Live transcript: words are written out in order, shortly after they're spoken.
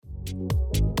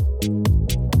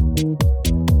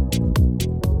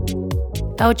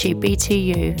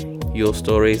LGBT+You. Your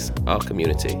stories, our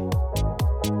community.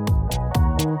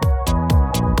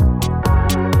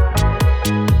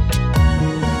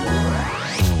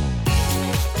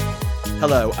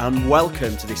 Hello and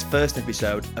welcome to this first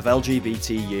episode of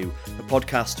LGBT+You, a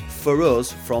podcast for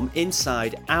us from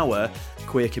inside our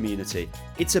queer community.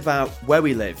 It's about where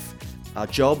we live, our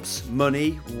jobs,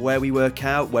 money, where we work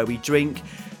out, where we drink,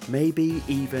 maybe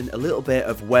even a little bit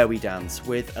of where we dance,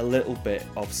 with a little bit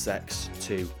of sex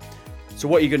too. So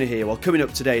what are you going to hear? Well, coming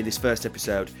up today in this first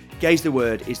episode, Gaze the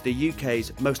Word is the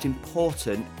UK's most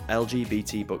important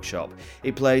LGBT bookshop.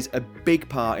 It plays a big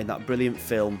part in that brilliant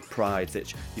film Pride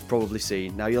that you've probably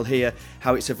seen. Now you'll hear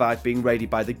how it survived being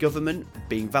raided by the government,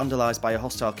 being vandalised by a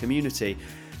hostile community,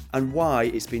 and why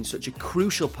it's been such a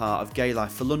crucial part of gay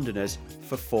life for Londoners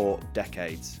for 4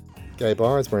 decades. Gay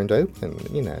bars weren't open,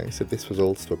 so this was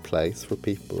also a place where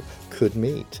people could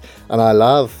meet. And I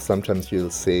love, sometimes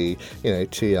you'll see,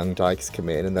 2 young dykes come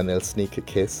in and then they'll sneak a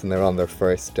kiss and they're on their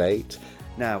first date.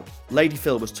 Now, Lady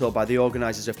Phyll was told by the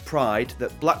organisers of Pride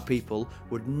that black people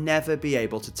would never be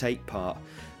able to take part.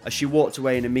 As she walked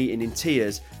away in a meeting in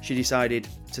tears, she decided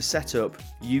to set up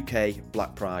UK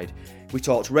Black Pride. We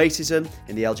talked racism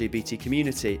in the LGBT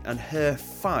community and her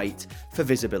fight for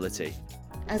visibility.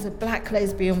 As a black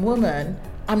lesbian woman,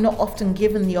 I'm not often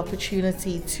given the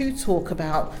opportunity to talk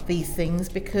about these things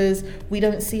because we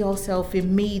don't see ourselves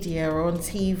in media or on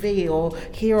TV or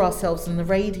hear ourselves on the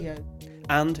radio.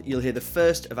 And you'll hear the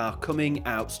first of our coming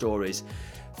out stories.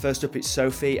 First up, it's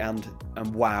Sophie, and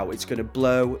wow, it's going to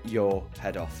blow your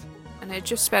head off. And I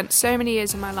just spent so many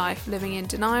years of my life living in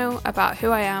denial about who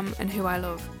I am and who I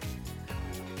love.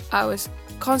 I was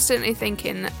constantly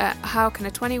thinking, how can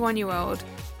a 21-year-old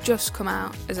just come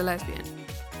out as a lesbian?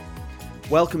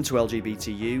 Welcome to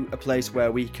LGBT+You, a place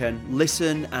where we can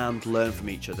listen and learn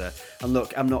from each other. And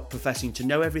look, I'm not professing to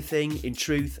know everything. In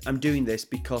truth, I'm doing this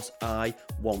because I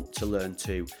want to learn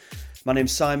too. My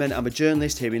name's Simon, I'm a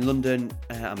journalist here in London.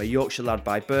 I'm a Yorkshire lad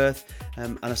by birth,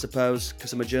 and I suppose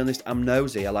because I'm a journalist, I'm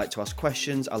nosy. I like to ask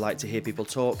questions, I like to hear people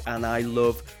talk, and I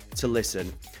love to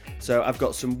listen. So I've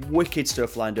got some wicked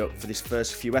stuff lined up for this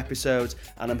first few episodes,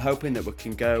 and I'm hoping that we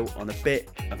can go on a bit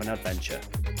of an adventure.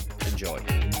 Enjoy.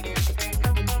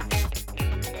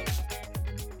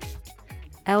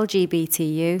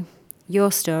 LGBT+You.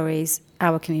 Your stories,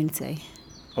 our community.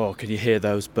 Oh, can you hear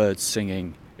those birds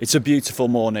singing? It's a beautiful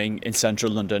morning in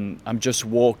central London. I'm just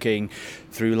walking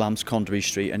through Lambsconduit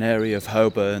Street, an area of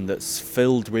Holborn that's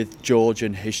filled with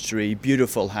Georgian history,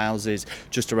 beautiful houses.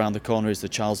 Just around the corner is the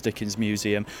Charles Dickens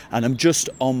Museum, and I'm just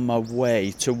on my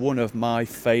way to one of my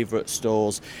favourite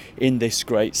stores in this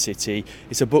great city.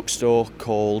 It's a bookstore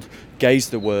called Gaze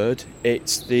the Word.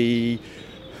 It's the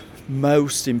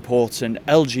most important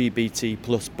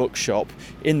LGBT+ bookshop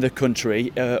in the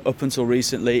country. Up until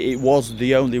recently, it was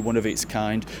the only one of its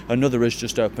kind. Another has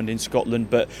just opened in Scotland,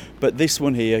 but this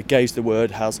one here, Gaze the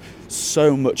Word, has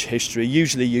so much history.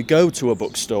 Usually you go to a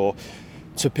bookstore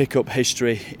to pick up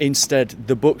history. Instead,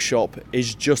 the bookshop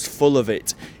is just full of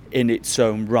it in its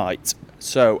own right.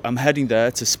 So I'm heading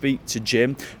there to speak to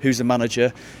Jim, who's the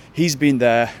manager. He's been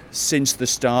there since the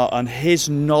start, and his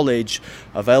knowledge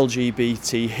of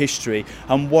LGBT history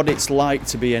and what it's like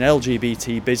to be an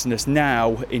LGBT business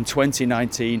now in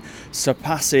 2019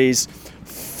 surpasses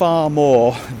far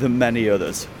more than many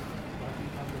others.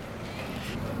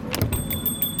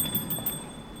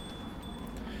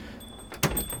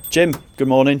 Jim, good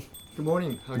morning. Good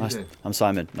morning, how are you doing? I'm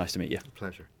Simon, nice to meet you.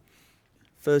 Pleasure.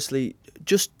 Firstly,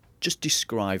 just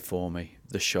describe for me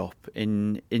the shop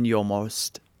in your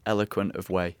most eloquent of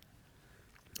way.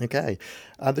 Okay.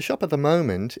 The shop at the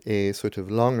moment is sort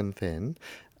of long and thin,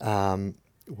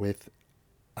 with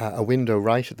a window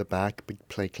right at the back, big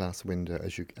plate glass window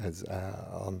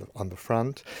on the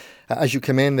front. As you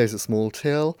come in, there's a small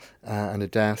till and a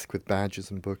desk with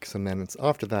badges and books, and then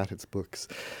after that it's books.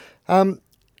 There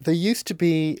used to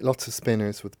be lots of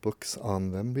spinners with books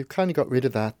on them. We've kind of got rid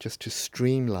of that just to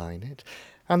streamline it.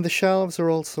 And the shelves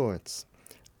are all sorts.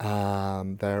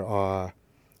 There are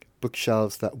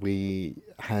bookshelves that we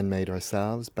handmade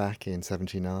ourselves back in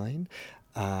 '79.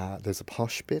 There's a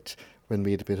posh bit when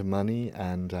we had a bit of money,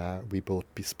 and we bought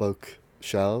bespoke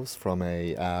shelves from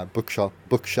a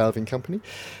book shelving company.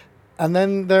 And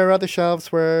then there are other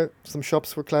shelves where some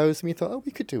shops were closed, and we thought,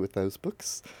 we could do with those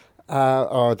books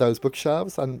or those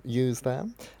bookshelves and use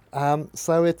them.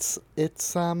 So it's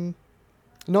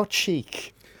not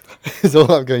chic. Is all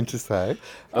I'm going to say.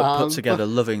 Put together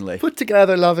lovingly. Put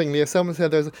together lovingly. As someone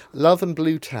said, there's love and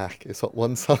blue tack, is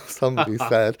what somebody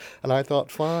said. And I thought,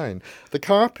 fine. The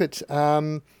carpet,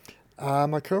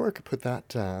 my coworker put that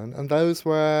down, and those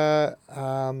were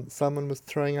someone was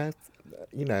throwing out,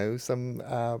 some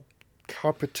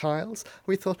carpet tiles.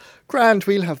 We thought, grand,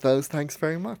 we'll have those, thanks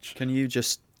very much. Can you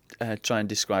just try and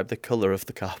describe the colour of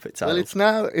the carpet tiles?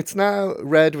 Well, it's now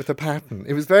red with a pattern.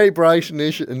 It was very bright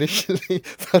initially,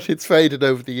 but it's faded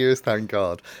over the years, thank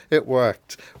God. It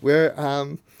worked.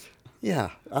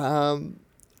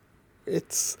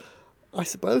 It's, I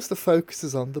suppose the focus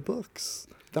is on the books.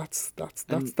 That's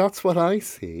what I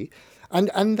see.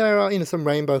 And there are, some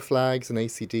rainbow flags and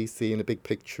AC/DC and a big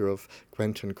picture of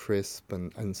Quentin Crisp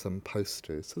and some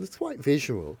posters. So it's quite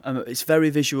visual. It's very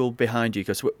visual behind you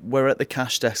because we're at the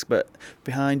cash desk, but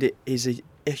behind it is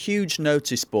a huge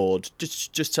notice board.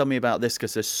 Just tell me about this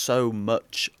because there's so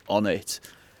much on it.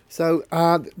 So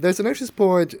there's a notice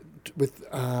board with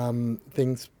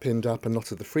things pinned up and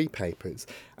lots of the free papers.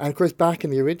 And of course, back in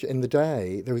the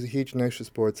day, there was a huge notice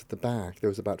boards at the back. There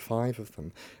was about 5 of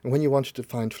them. And when you wanted to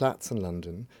find flats in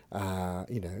London,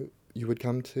 you would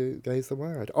come to Gaze the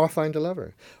Word, or find a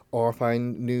lover, or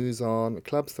find news on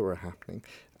clubs that were happening.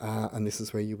 And this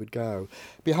is where you would go.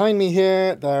 Behind me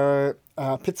here, there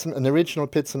are an original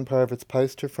Pits and Perverts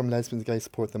poster from Lesbians, Gay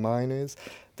Support the Miners.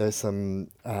 There's some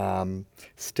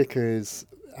stickers,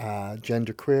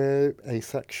 genderqueer,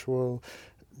 asexual,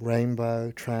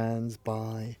 rainbow, trans,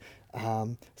 bi.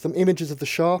 Some images of the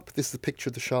shop. This is a picture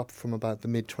of the shop from about the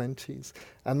mid-20s.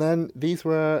 And then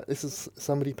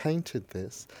somebody painted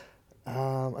this.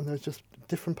 And there's just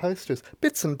different posters.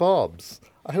 Bits and bobs.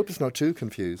 I hope it's not too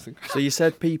confusing. So you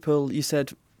said people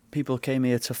came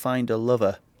here to find a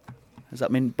lover. Does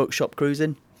that mean bookshop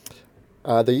cruising?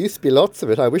 There used to be lots of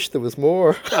it. I wish there was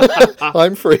more.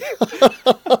 I'm free.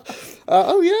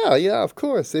 Yeah, of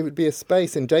course. It would be a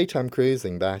space in daytime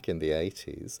cruising back in the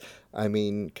 80s. I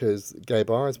mean, because gay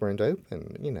bars weren't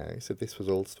open, so this was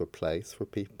also a place where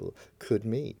people could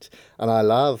meet. And I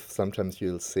love, sometimes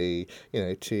you'll see,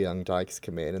 2 young dykes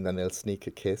come in and then they'll sneak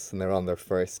a kiss and they're on their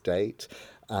first date.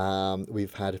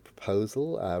 We've had a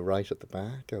proposal right at the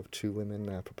back of 2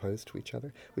 women propose to each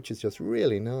other, which is just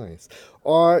really nice.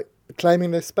 Or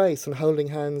claiming their space and holding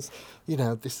hands,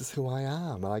 this is who I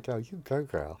am. And I go, you go,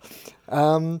 girl.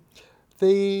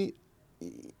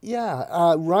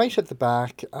 Right at the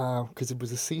back, because it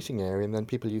was a seating area, and then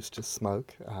people used to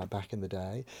smoke back in the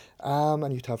day,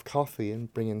 and you'd have coffee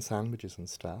and bring in sandwiches and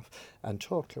stuff and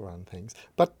talk around things.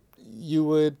 But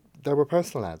there were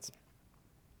personal ads,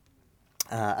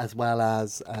 as well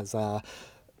as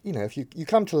if you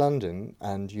come to London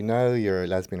and you're a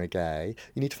lesbian or gay,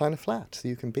 you need to find a flat so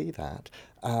you can be that.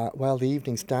 Well, the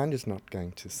Evening Standard's not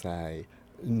going to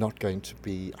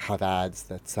have ads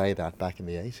that say that back in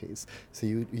the 80s.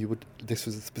 So this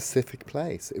was a specific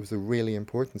place. It was a really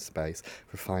important space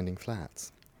for finding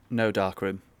flats. No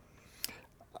darkroom.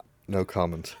 No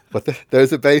comment. But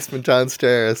there's a basement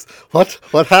downstairs. What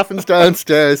happens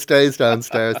downstairs stays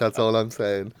downstairs. That's all I'm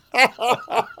saying.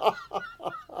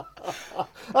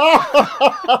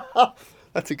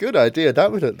 That's a good idea.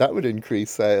 That would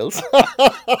increase sales.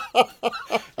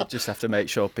 You just have to make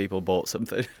sure people bought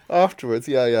something. Afterwards,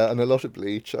 yeah, and a lot of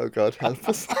bleach. Oh, God help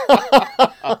us.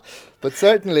 But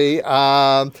certainly,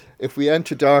 if we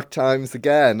enter dark times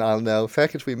again, I'll know,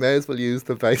 feck it, we may as well use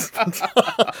the basement.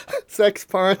 Sex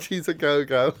parties a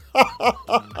go-go.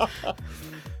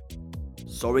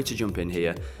 Sorry to jump in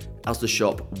here. As the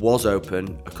shop was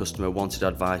open, a customer wanted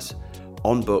advice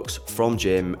on books from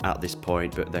Jim at this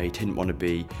point, but they didn't want to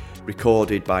be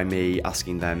recorded by me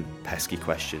asking them pesky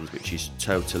questions, which is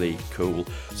totally cool.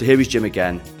 So here is Jim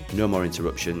again. No more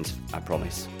interruptions, I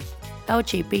promise.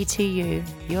 LGBT+You,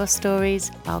 your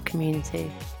stories, our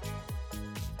community.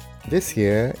 This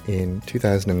year, in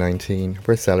 2019,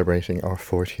 we're celebrating our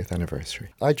 40th anniversary.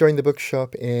 I joined the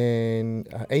bookshop in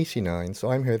 89, so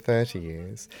I'm here 30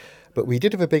 years. But we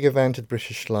did have a big event at the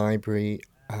British Library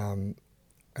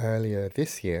earlier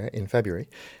this year, in February,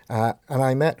 and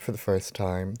I met for the first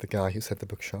time the guy who set the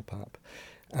bookshop up.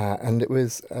 And it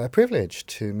was a privilege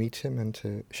to meet him and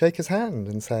to shake his hand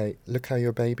and say, look how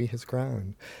your baby has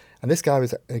grown. And this guy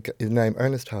was his name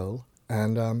Ernest Hole,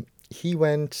 and he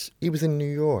was in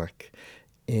New York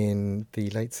in the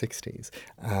late 60s,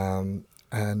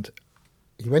 and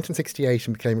he went in 68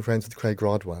 and became friends with Craig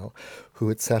Rodwell, who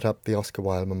had set up the Oscar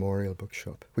Wilde Memorial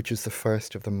Bookshop, which is the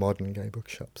first of the modern gay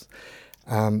bookshops.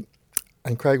 And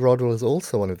Craig Rodwell is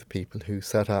also one of the people who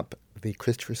set up the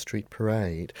Christopher Street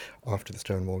Parade after the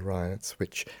Stonewall riots,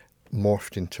 which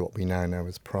morphed into what we now know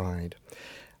as Pride.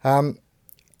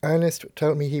 Ernest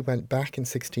told me he went back in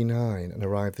 69 and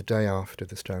arrived the day after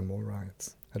the Stonewall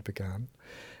riots had begun,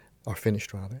 or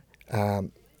finished rather.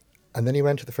 And then he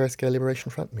went to the first Gay Liberation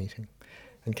Front meeting.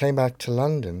 and came back to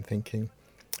London thinking,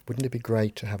 wouldn't it be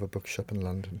great to have a bookshop in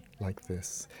London like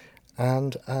this?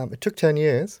 And it took 10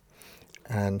 years,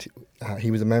 and he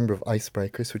was a member of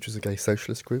Icebreakers, which was a gay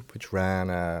socialist group which ran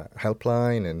a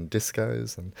helpline and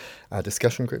discos and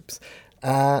discussion groups.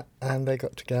 And they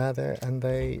got together and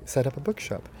they set up a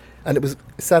bookshop. And it was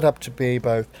set up to be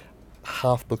both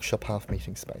half bookshop, half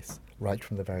meeting space, right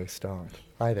from the very start.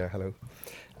 Hi there, hello.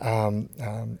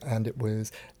 And it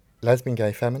was lesbian,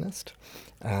 gay, feminist.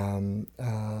 And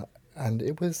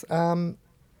it was...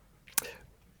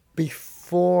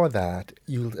 Before that,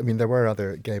 there were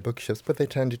other gay bookshops, but they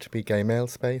tended to be gay male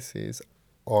spaces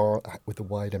or with a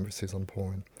wide emphasis on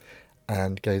porn.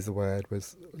 And Gay's the Word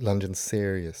was London's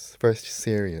first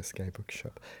serious gay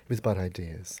bookshop. It was about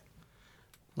ideas.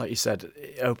 Like you said,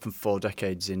 it opened 4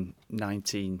 decades in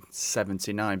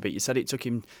 1979, but you said it took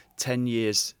him 10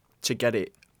 years to get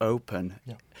it open.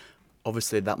 Yeah.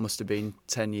 Obviously, that must have been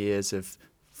 10 years of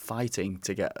fighting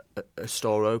to get a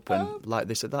store open like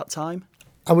this at that time.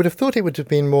 I would have thought it would have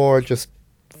been more just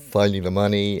finding the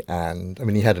money, and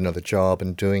he had another job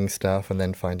and doing stuff and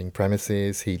then finding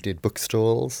premises. He did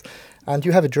bookstalls, and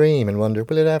you have a dream and wonder,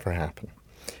 will it ever happen?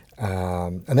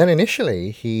 And then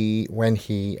initially, when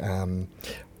he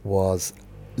was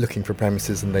looking for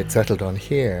premises and they'd settled on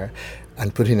here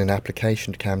and put in an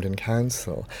application to Camden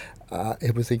Council,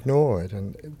 it was ignored.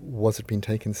 And was it being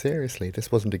taken seriously?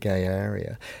 This wasn't a gay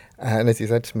area. And as he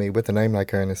said to me, with a name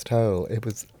like Ernest Hole, it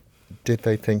was... Did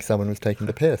they think someone was taking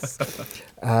the piss?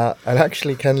 And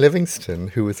actually Ken Livingstone,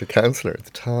 who was a councillor at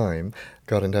the time,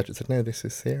 got in touch and said, no, this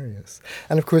is serious.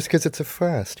 And of course, because it's a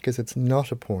first, because it's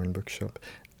not a porn bookshop,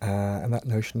 and that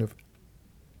notion of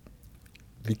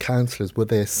the councillors, would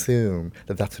they assume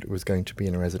that that's what it was going to be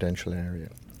in a residential area?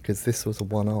 Because this was a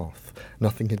one-off.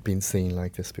 Nothing had been seen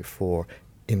like this before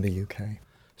in the UK.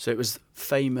 So it was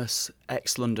famous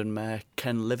ex-London Mayor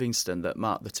Ken Livingstone that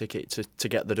marked the ticket to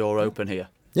get the door open here.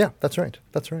 Yeah, that's right.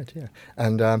 Yeah,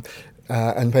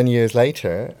 and when years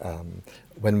later,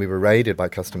 when we were raided by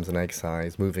Customs and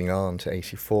Excise, moving on to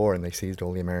 '84, and they seized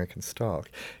all the American stock,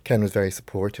 Ken was very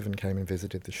supportive and came and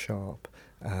visited the shop.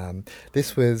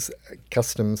 This was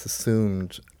Customs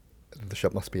assumed the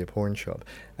shop must be a porn shop,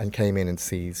 and came in and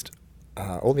seized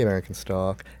all the American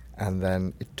stock, and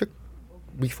then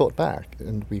we fought back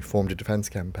and we formed a defence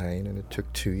campaign, and it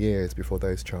took 2 years before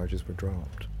those charges were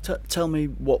dropped. Tell me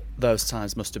what those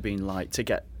times must have been like to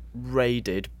get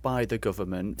raided by the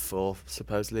government for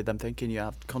supposedly them thinking you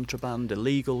have contraband,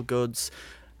 illegal goods,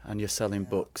 and you're selling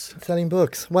books. Selling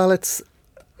books. Well, it's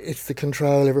the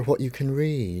control over what you can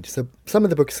read. So some of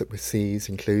the books that were seized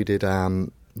included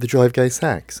The Joy of Gay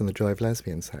Sex and The Joy of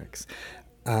Lesbian Sex.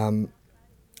 And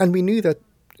we knew that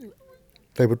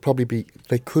they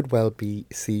could well be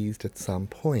seized at some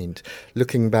point.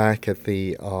 Looking back at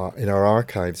in our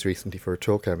archives recently for a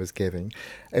talk I was giving,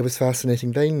 it was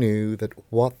fascinating. They knew that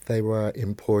what they were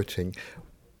importing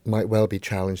might well be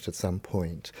challenged at some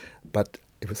point, but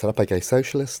it was set up by gay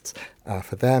socialists.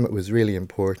 For them, it was really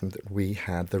important that we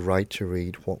had the right to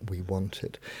read what we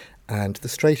wanted, and the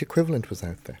straight equivalent was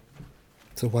out there.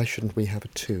 So why shouldn't we have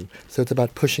it too? So it's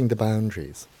about pushing the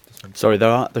boundaries. Sorry,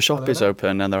 the shop is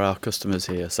open and there are customers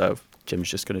here, so Jim's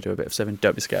just going to do a bit of saving.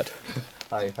 Don't be scared.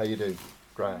 Hi, how you doing?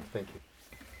 Grand, thank you.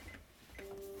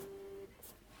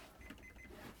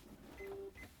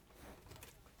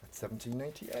 That's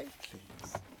 1798,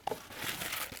 please.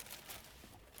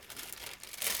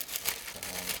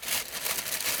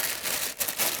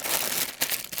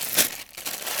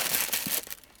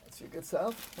 That's your good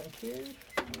self, thank you.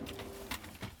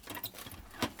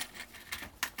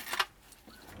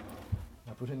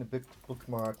 I put in a big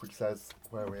bookmark which says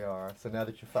where we are. So now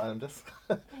that you found us,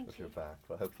 if you're back,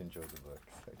 I hope you enjoyed the books.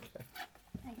 Okay.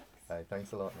 Thanks. Hey,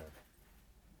 thanks a lot now.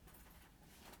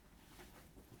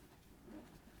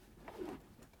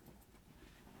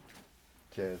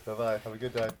 Cheers. Bye-bye. Have a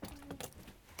good day.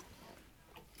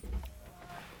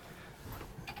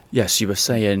 Yes, you were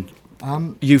saying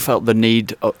you felt the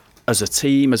need as a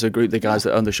team, as a group, the guys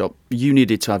that own the shop, you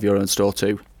needed to have your own store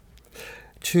too.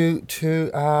 To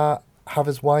have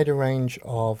as wide a range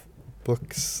of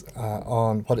books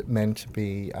on what it meant to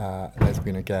be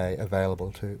lesbian or gay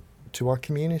available to our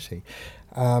community.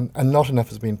 And not enough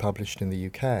has been published in the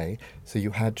UK, so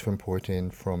you had to import in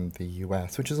from the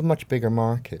US, which is a much bigger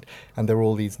market, and there were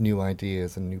all these new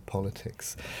ideas and new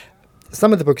politics.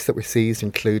 Some of the books that were seized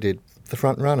included The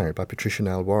Front Runner by Patricia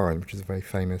Nell Warren, which is a very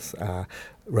famous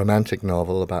romantic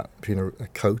novel about between a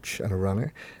coach and a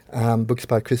runner. Books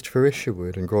by Christopher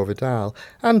Isherwood and Gore Vidal,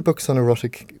 and books on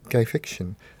erotic gay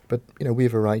fiction. But, we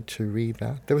have a right to read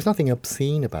that. There was nothing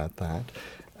obscene about that.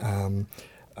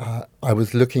 I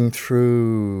was looking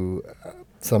through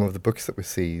some of the books that were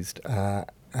seized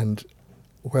and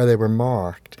where they were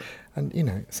marked. And, you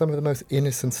know, some of the most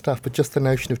innocent stuff, but just the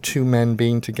notion of two men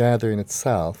being together in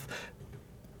itself,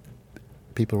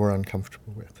 people were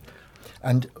uncomfortable with.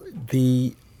 And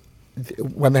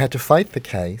when they had to fight the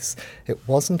case, it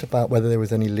wasn't about whether there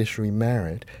was any literary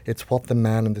merit, it's what the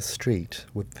man in the street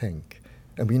would think.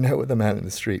 And we know what the man in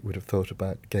the street would have thought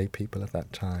about gay people at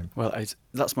that time. Well,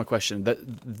 that's my question.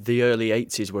 The early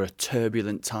 80s were a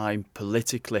turbulent time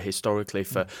politically, historically,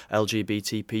 for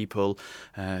LGBT people.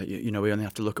 We only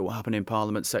have to look at what happened in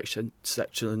Parliament Section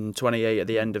 28 at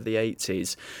the end of the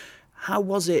 80s. How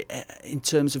was it in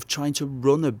terms of trying to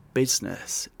run a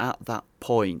business at that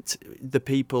point? The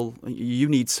people, you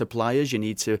need suppliers, you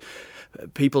need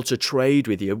people to trade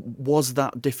with you. Was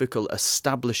that difficult,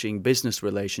 establishing business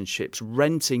relationships,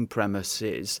 renting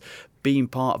premises, being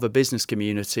part of a business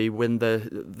community when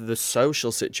the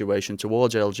social situation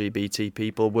towards LGBT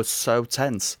people was so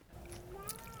tense?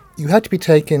 You had to be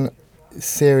taken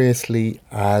seriously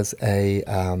as a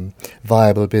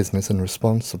viable business and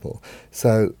responsible.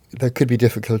 So there could be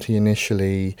difficulty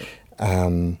initially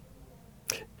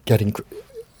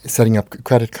setting up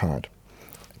credit cards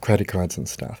and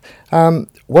stuff.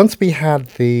 Once we had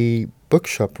the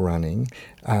bookshop running,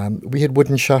 we had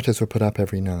wooden shutters were put up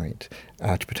every night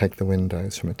to protect the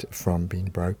windows from being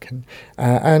broken.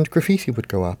 And graffiti would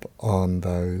go up on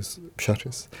those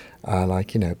shutters,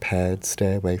 PEDs,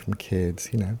 stay away from kids,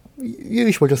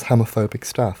 usual just homophobic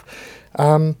stuff.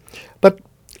 But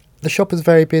the shop was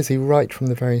very busy right from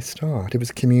the very start. It was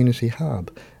a community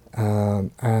hub.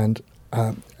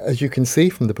 As you can see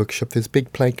from the bookshop, there's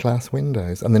big plate glass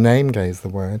windows, and the name Gay's the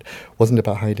Word wasn't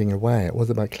about hiding away, it was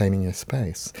about claiming your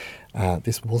space.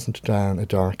 This wasn't down a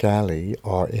dark alley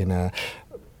or in a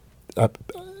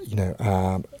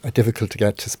difficult to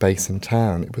get to space in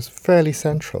town. It was fairly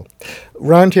central.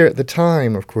 Round here at the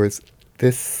time, of course,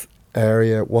 this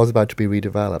area was about to be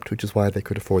redeveloped, which is why they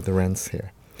could afford the rents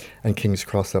here. And King's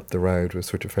Cross up the road was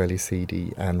sort of fairly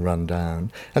seedy and run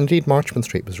down. And indeed, Marchmont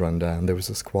Street was run down. There was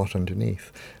a squat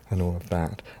underneath and all of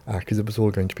that, because it was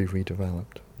all going to be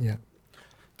redeveloped. Yeah.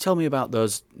 Tell me about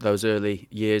those early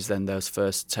years then, those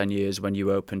first 10 years when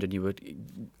you opened and you were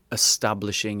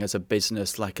establishing as a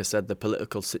business. Like I said, the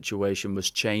political situation was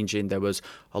changing. There was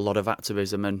a lot of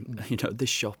activism, and this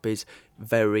shop is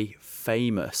very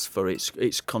famous for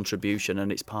its contribution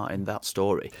and its part in that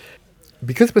story.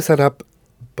 Because it was set up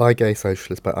by gay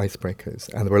socialists, by icebreakers,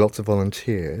 and there were lots of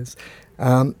volunteers,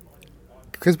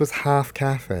 because it was half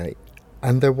cafe,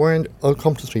 and Old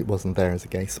Compton Street wasn't there as a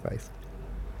gay space.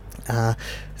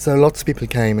 So lots of people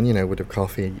came and, would have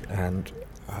coffee and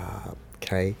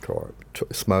cake or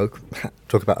smoke,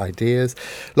 talk about ideas.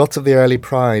 Lots of the early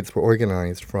prides were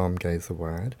organised from Gay's the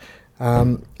Word.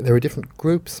 There were different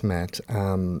groups met.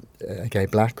 A gay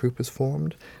black group was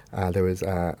formed. There was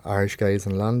Irish gays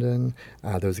in London.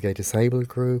 There was a gay disabled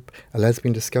group. A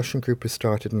lesbian discussion group was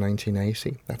started in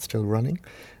 1980. That's still running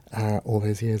all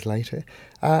those years later.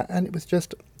 And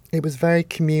it was very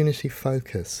community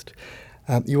focused.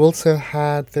 You also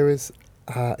there was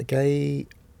a gay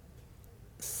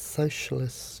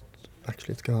socialist,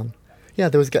 actually it's gone. Yeah,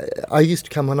 there was I used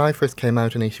to come, when I first came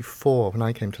out in 84, when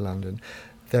I came to London,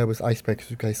 there was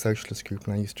Icebreakers, a gay socialist group,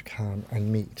 and I used to come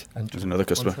and meet. And there's another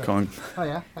customer. Come on. Oh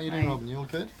yeah, how you doing, Robin? You all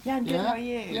good? Yeah, I'm good. How are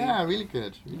you? Yeah, really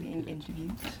good. Being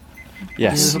interviewed.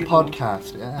 Yes. There's a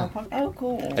podcast. Yeah. Oh,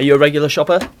 cool. Are you a regular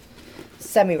shopper?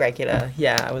 Semi-regular,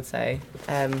 yeah, I would say.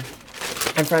 I'm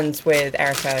friends with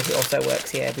Erica, who also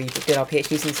works here. We did our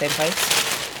PhDs in the same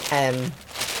place. And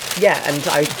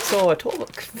I saw a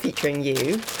talk featuring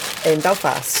you in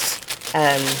Belfast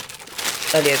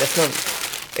earlier this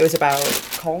month. It was about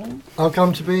Come. Oh,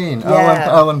 Come to Bean.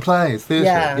 Yeah. And Plays. Theatre.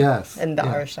 Yeah. Yes. In the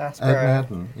yeah. Irish diaspora.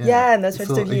 Madden. Yeah, and that's what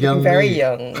you looking very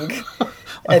young.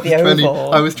 At the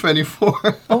Oval. I was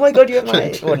 24. Oh my God, you're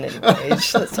my one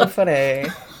age. That's so funny.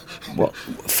 What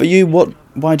for you?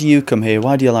 Why do you come here?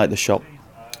 Why do you like the shop?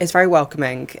 It's very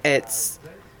welcoming. It's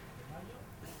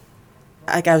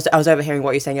I was overhearing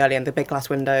what you were saying earlier, and the big glass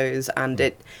windows, and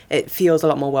it feels a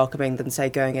lot more welcoming than, say,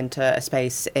 going into a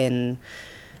space in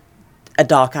a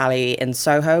dark alley in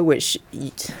Soho, which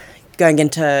going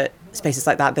into spaces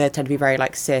like that, they tend to be very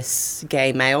like cis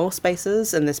gay male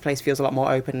spaces, and this place feels a lot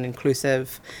more open and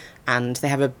inclusive, and they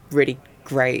have a really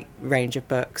great range of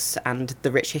books, and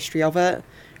the rich history of it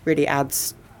really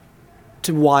adds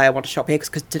to why I want to shop here,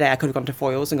 because today I could have gone to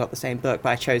Foyles and got the same book, but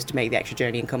I chose to make the extra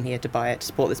journey and come here to buy it to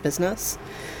support this business.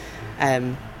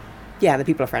 The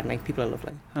people are friendly, people are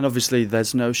lovely. And obviously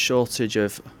there's no shortage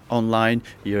of online.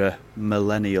 You're a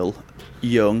millennial,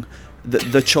 young.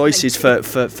 the choices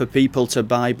for people to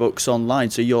buy books online.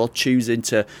 So you're choosing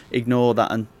to ignore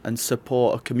that and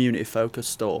support a community-focused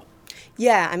store.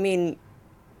 Yeah, I mean,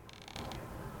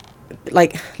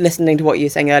 like, listening to what you were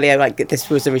saying earlier, like, this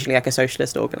was originally like a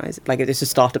socialist organizer. Like, this was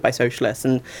started by socialists,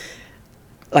 and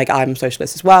like, I'm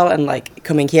socialist as well, and like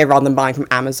coming here rather than buying from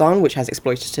Amazon, which has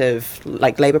exploitative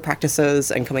like labour practices,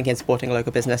 and coming here and supporting a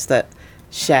local business that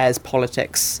shares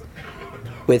politics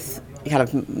with kind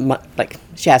of like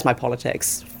shares my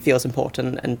politics feels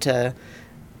important, and to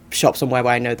shop somewhere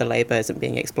where I know the labour isn't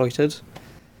being exploited.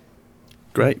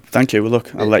 Great, thank you. Well,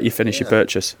 look, I'll let you finish your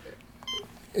purchase.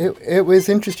 It was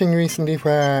interesting recently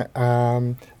where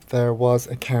there was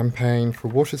a campaign for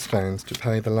Waterstones to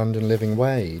pay the London living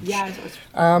wage. Yeah.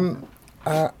 And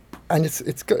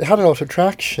it had a lot of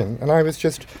traction, and I was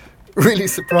just really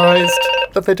surprised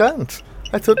that they don't.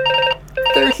 I thought,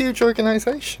 they're a huge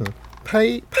organisation.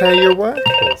 Pay your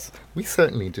workers. We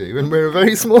certainly do, and we're a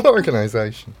very small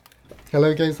organisation.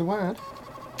 Hello, Gaze the Word.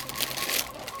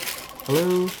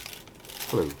 Hello.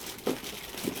 Hello.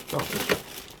 Oh.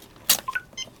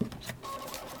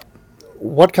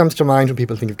 What comes to mind when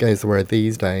people think of Gaze the Word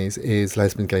these days is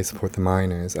Lesbian Gay Support the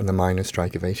Miners and the miners'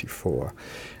 strike of '84.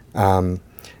 And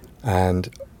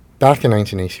back in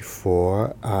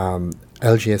 1984,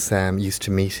 LGSM used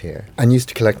to meet here and used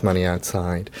to collect money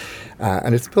outside.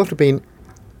 And it's sort of been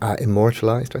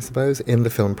immortalised, I suppose, in the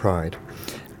film Pride.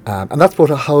 And that's brought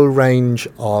a whole range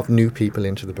of new people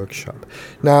into the bookshop.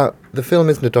 Now, the film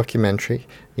isn't a documentary,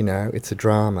 it's a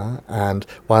drama. And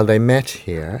while they met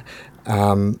here,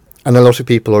 and a lot of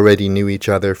people already knew each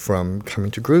other from coming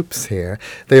to groups here,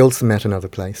 they also met in other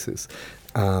places.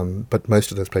 But most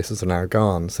of those places are now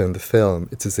gone. So in the film,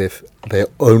 it's as if they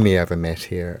only ever met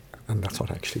here, and that's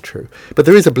not actually true. But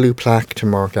there is a blue plaque to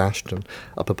Mark Ashton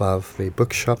up above the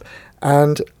bookshop,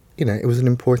 and it was an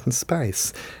important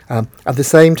space. At the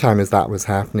same time as that was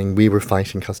happening, we were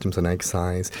fighting Customs and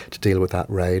Excise to deal with that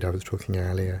raid I was talking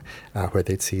earlier, where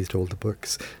they'd seized all the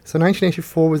books. So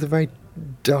 1984 was a very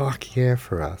dark year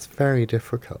for us, very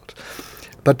difficult.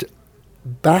 But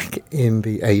back in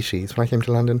the 80s, when I came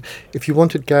to London, if you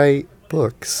wanted gay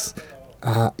books,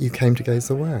 you came to Gaze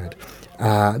the Word.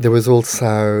 There was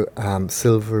also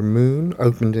Silver Moon,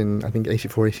 opened in, I think,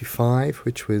 84, 85,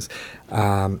 which was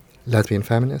lesbian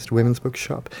feminist, women's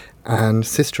bookshop, and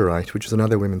Sisterite, which was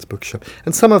another women's bookshop.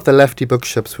 And some of the lefty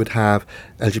bookshops would have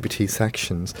LGBT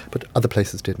sections, but other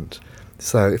places didn't.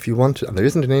 So if you want to, and there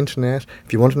isn't an internet,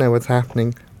 if you want to know what's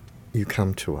happening, you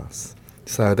come to us.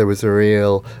 So there was a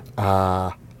real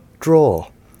draw.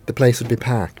 The place would be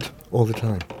packed all the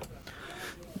time.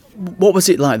 What was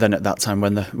it like then at that time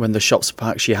when the shops were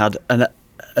packed? You had a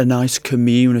nice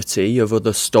community of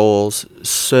other stores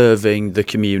serving the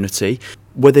community.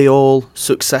 Were they all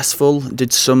successful?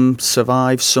 Did some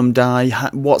survive, some die?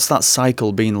 What's that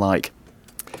cycle been like?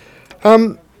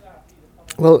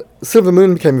 Well, Silver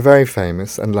Moon became very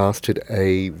famous and lasted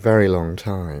a very long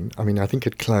time. I mean, I think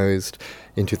it closed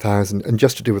in 2000, and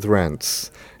just to do with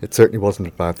rents. It certainly wasn't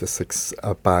about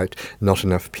about not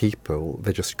enough people.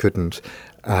 They just couldn't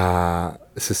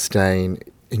sustain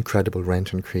incredible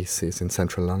rent increases in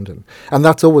central London. And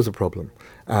that's always a problem.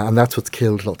 And that's what's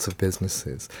killed lots of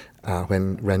businesses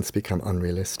when rents become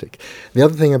unrealistic. The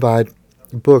other thing about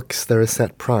books, they're a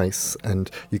set price,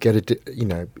 and you get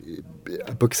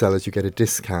booksellers, you get a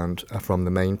discount from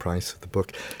the main price of the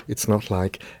book. It's not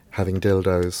like having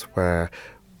dildos where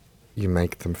you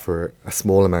make them for a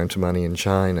small amount of money in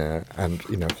China and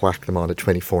whack them on at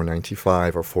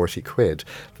 £24.95 or 40 quid.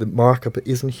 The markup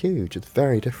isn't huge. It's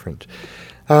very different.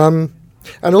 And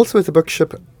also as a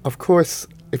bookshop, of course,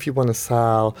 if you want to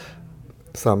sell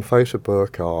some photo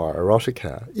book or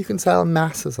erotica, you can sell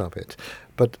masses of it.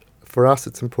 But for us,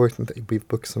 it's important that we've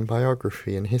books on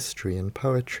biography and history and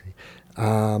poetry.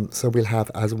 So we'll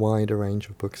have as wide a range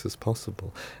of books as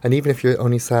possible. And even if you're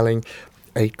only selling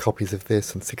 8 copies of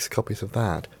this and 6 copies of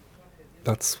that,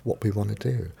 that's what we want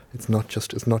to do. It's not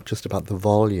just about the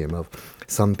volume of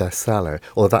some bestseller,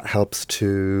 or that helps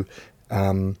to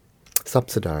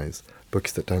subsidise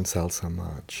books that don't sell so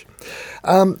much.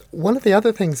 One of the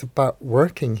other things about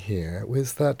working here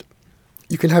was that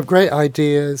you can have great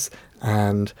ideas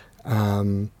and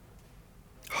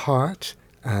heart,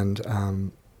 and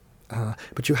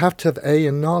but you have to have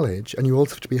a knowledge, and you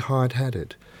also have to be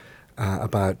hard-headed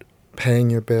about paying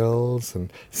your bills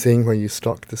and seeing where you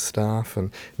stock the staff and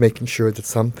making sure that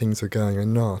some things are going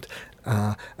and not.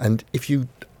 And if you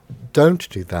don't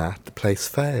do that, the place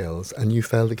fails, and you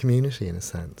fail the community in a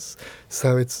sense.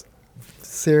 So it's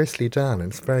seriously done,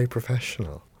 and it's very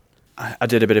professional. I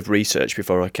did a bit of research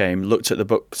before I came, looked at the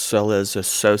Booksellers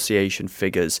Association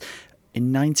figures.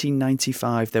 In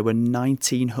 1995, there were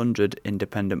 1,900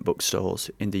 independent bookstores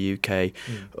in the UK.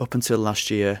 Up until last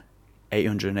year,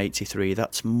 883.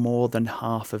 That's more than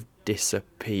half have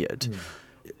disappeared.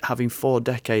 Having 4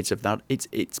 decades of that,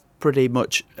 it's pretty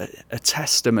much a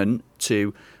testament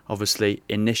to, obviously,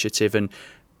 initiative and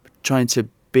trying to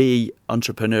be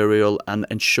entrepreneurial and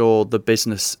ensure the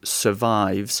business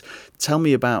survives. Tell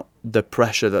me about the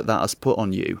pressure that has put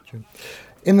on you.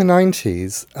 In the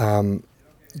 90s,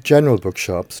 general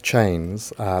bookshops,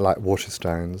 chains like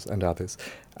Waterstones and others,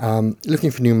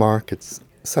 looking for new markets,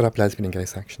 set up lesbian and gay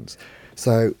sections.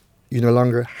 So you no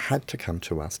longer had to come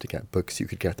to us to get books, you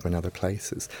could get them in other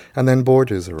places. And then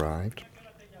Borders arrived.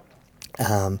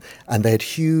 And they had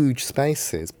huge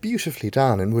spaces, beautifully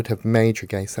done, and would have major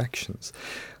gay sections.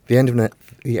 The end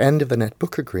of the net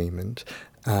book agreement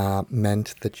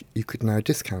meant that you could now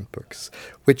discount books,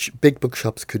 which big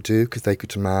bookshops could do because they could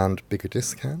demand bigger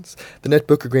discounts. The net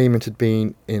book agreement had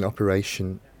been in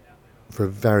operation for a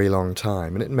very long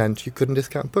time, and it meant you couldn't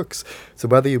discount books. So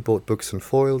whether you bought books in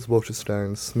Foyles,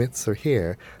 Waterstones, Smiths or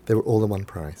here, they were all at one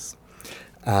price.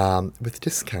 With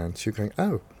discounts, you're going,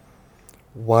 oh,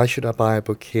 why should I buy a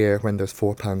book here when there's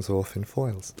 £4 off in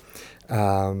Foyles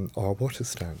or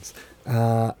Waterstones?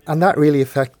 And that really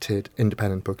affected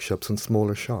independent bookshops and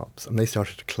smaller shops, and they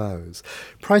started to close.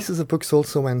 Prices of books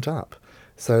also went up,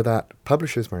 so that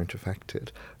publishers weren't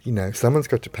affected. You know, someone's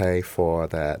got to pay for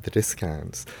the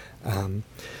discounts.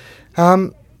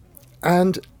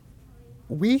 And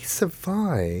we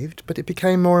survived, but it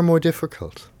became more and more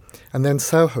difficult. And then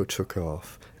Soho took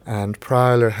off. And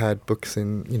Prowler had books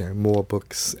in, more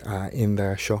books in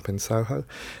their shop in Soho.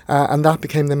 And that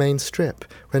became the main strip.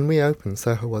 When we opened,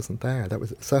 Soho wasn't there.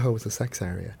 Soho was a sex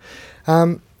area.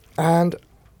 And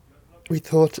we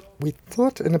thought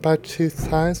in about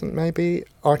 2000 maybe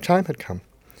our time had come.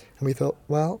 And we thought,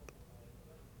 well,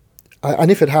 and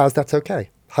if it has, that's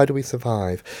okay. How do we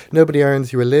survive? Nobody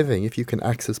earns you a living if you can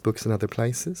access books in other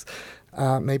places.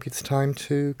 Maybe it's time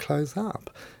to close up.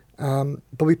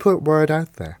 But we put word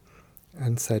out there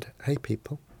and said, hey,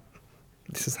 people,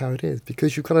 this is how it is.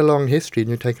 Because you've got a long history and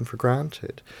you're taken for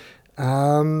granted.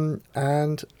 And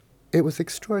it was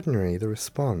extraordinary, the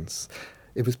response.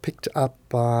 It was picked up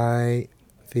by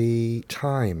the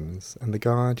Times and the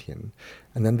Guardian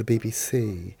and then the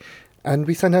BBC. And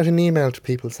we sent out an email to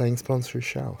people saying, sponsor a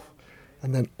shelf.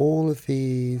 And then all of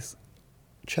these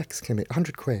checks came in,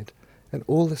 100 quid. And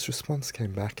all this response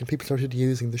came back and people started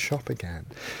using the shop again.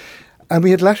 And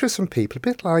we had letters from people, a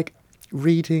bit like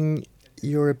reading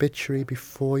your obituary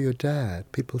before you're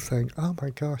dead. People saying, oh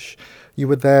my gosh, you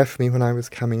were there for me when I was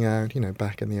coming out,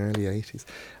 back in the early 80s.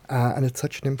 And it's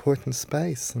such an important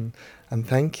space, and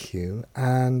thank you.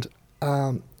 And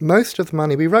most of the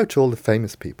money, we wrote to all the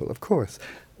famous people, of course,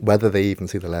 whether they even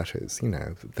see the letters,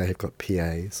 they've got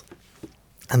PAs.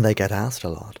 And they get asked a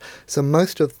lot. So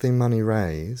most of the money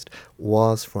raised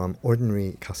was from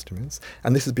ordinary customers.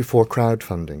 And this is before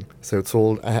crowdfunding. So it's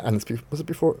all, was it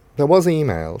before? There was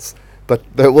emails, but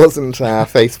there wasn't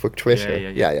Facebook, Twitter.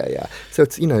 Yeah. So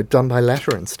it's, done by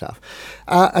letter and stuff.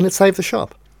 And it saved the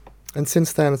shop. And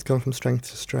since then, it's gone from strength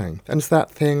to strength. And it's that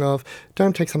thing of,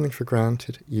 don't take something for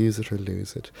granted, use it or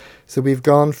lose it. So we've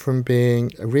gone from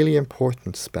being a really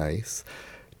important space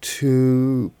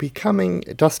to becoming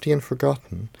dusty and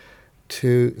forgotten,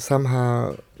 to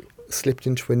somehow slipped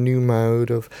into a new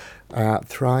mode of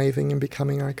thriving and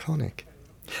becoming iconic.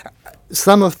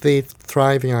 Some of the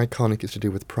thriving iconic is to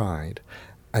do with pride,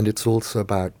 and it's also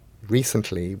about,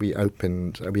 recently we have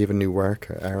a new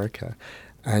worker, Erica,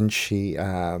 and she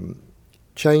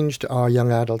changed our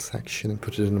young adult section and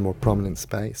put it in a more prominent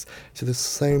space. So there's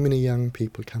so many young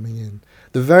people coming in.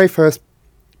 The very first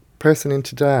person in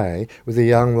today was a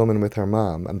young woman with her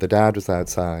mum, and the dad was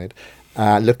outside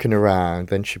looking around.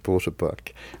 Then she bought a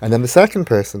book, and then the second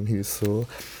person who saw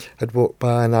had walked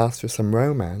by and asked for some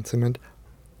romance and went,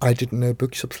 I didn't know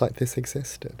bookshops like this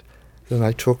existed. Then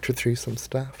I talked her through some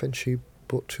stuff and she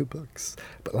bought 2 books.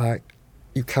 But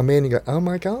you come in and you go, oh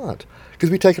my God, because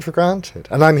we take it for granted.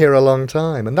 And I'm here a long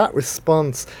time, and that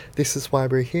response, this is why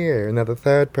we're here. And then the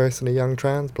third person, a young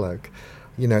trans bloke,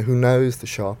 who knows the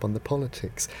shop and the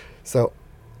politics. So,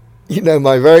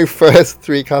 my very first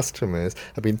 3 customers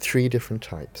have been 3 different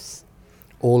types,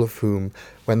 all of whom,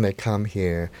 when they come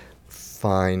here,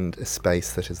 find a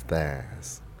space that is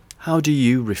theirs. How do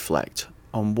you reflect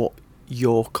on what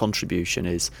your contribution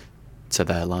is to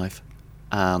their life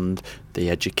and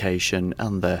the education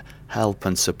and the help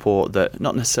and support that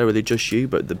not necessarily just you,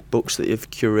 but the books that you've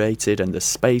curated and the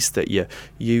space that you're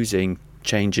using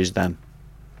changes them?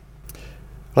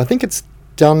 Well, I think it's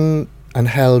done and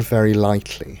held very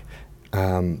lightly.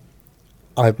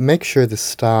 I make sure the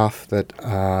staff that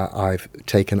I've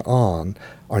taken on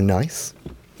are nice,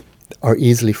 are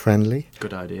easily friendly.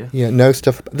 Good idea. Yeah, no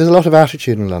stuff. There's a lot of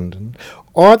attitude in London.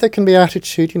 Or there can be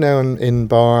attitude, in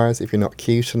bars. If you're not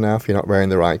cute enough, you're not wearing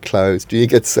the right clothes. Do you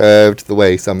get served the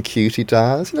way some cutie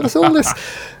does? There's all this,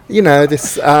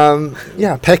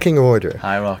 pecking order.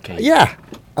 Hierarchy. Yeah.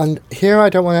 And here I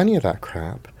don't want any of that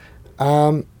crap.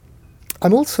 I'm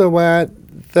also aware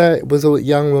there was a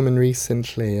young woman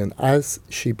recently, and as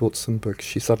she bought some books,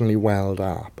 she suddenly welled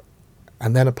up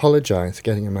and then apologised,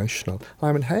 getting emotional.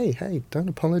 I went, hey, don't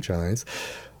apologise.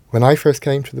 When I first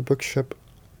came to the bookshop,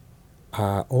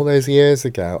 all those years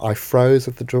ago, I froze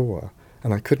at the door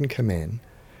and I couldn't come in.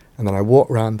 And then I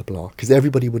walked round the block because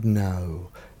everybody would know.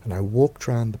 And I walked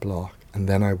round the block and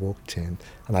then I walked in.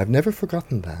 And I've never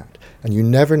forgotten that. And you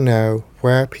never know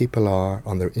where people are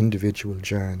on their individual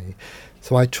journey.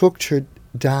 So I talked her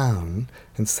down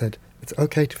and said, it's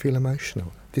okay to feel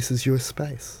emotional. This is your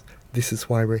space. This is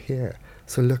why we're here.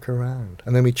 So look around.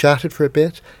 And then we chatted for a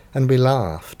bit and we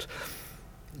laughed.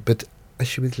 But as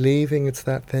she was leaving, it's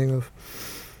that thing of,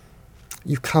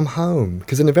 you've come home.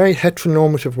 Because in a very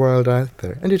heteronormative world out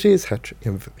there, and it is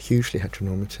hugely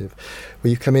heteronormative,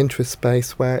 where you come into a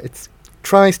space where it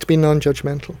tries to be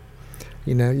non-judgmental.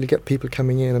 You get people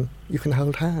coming in and you can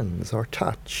hold hands or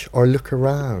touch or look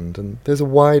around, and there's a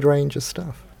wide range of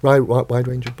stuff. Wide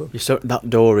range of books. So that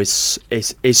door is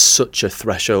such a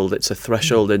threshold. It's a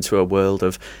threshold into a world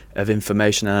of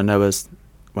information. And I know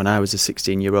when I was a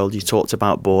 16-year-old, you talked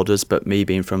about borders, but me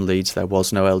being from Leeds, there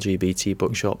was no LGBT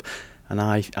bookshop. And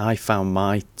I found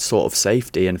my sort of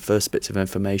safety and first bits of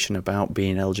information about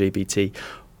being LGBT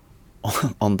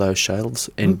on those shelves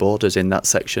in Borders, in that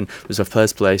section. It was the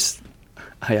first place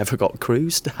I ever got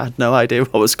cruised. I had no idea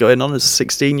what was going on as a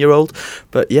 16-year-old.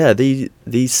 But yeah,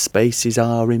 these spaces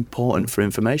are important for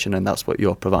information, and that's what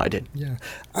you're providing. Yeah.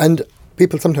 And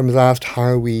people sometimes ask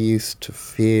how we used to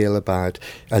feel about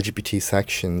LGBT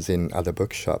sections in other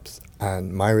bookshops.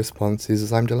 And my response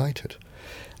is I'm delighted.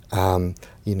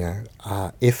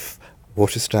 If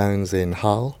Waterstones in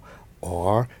Hull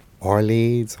or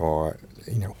Leeds or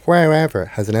wherever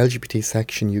has an LGBT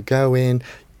section, you go in,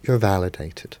 you're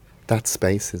validated. That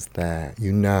space is there.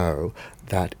 You know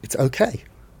that it's okay.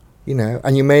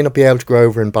 And you may not be able to go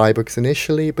over and buy books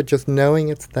initially, but just knowing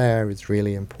it's there is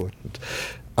really important.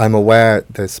 I'm aware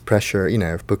there's pressure,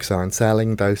 if books aren't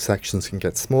selling, those sections can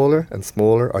get smaller and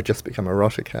smaller or just become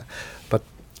erotica. But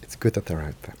it's good that they're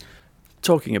out there.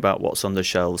 Talking about what's on the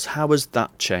shelves, how has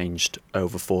that changed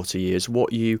over 40 years?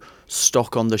 What you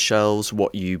stock on the shelves,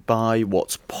 what you buy,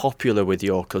 what's popular with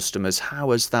your customers,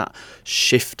 how has that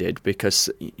shifted? Because,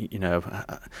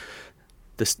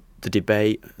 the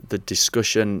debate, the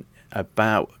discussion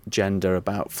about gender,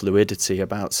 about fluidity,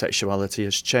 about sexuality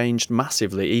has changed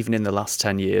massively, even in the last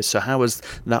 10 years. So how has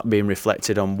that been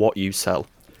reflected on what you sell?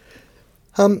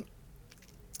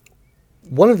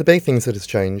 One of the big things that has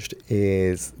changed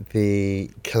is the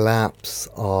collapse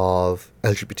of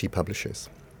LGBT publishers.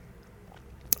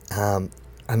 And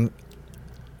in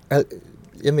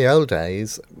the old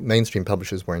days, mainstream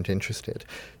publishers weren't interested,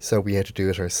 so we had to do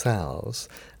it ourselves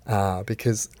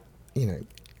because,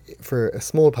 for a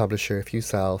small publisher, if you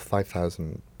sell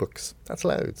 5,000 books, that's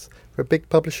loads. For a big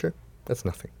publisher, that's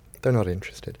nothing. They're not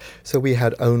interested. So we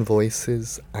had own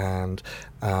voices and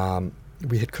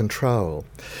we had control.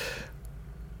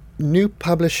 New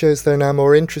publishers, they're now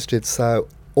more interested, so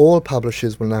all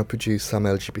publishers will now produce some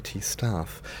LGBT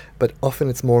stuff, but often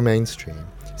it's more mainstream,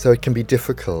 so it can be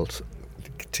difficult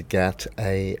to get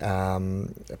a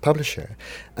publisher,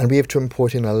 and we have to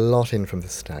import in a lot in from the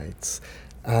States.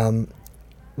 One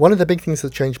of the big things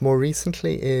that's changed more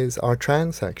recently is our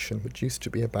trans section, which used to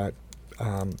be about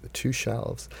 2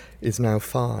 shelves, is now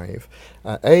 5.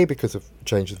 Because of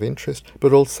changes of interest,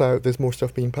 but also there's more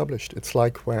stuff being published. It's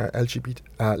like where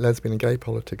lesbian and gay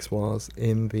politics was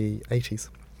in the 80s.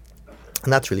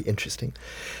 And that's really interesting.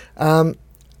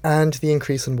 And the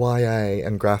increase in YA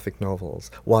and graphic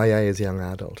novels. YA is young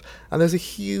adult. And there's a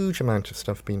huge amount of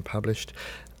stuff being published,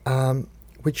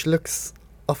 which looks,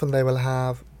 often they will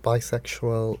have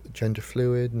bisexual, gender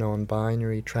fluid,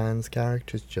 non-binary, trans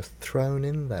characters just thrown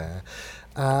in there.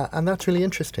 And that's really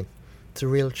interesting. It's a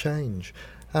real change.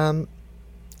 And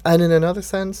in another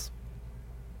sense,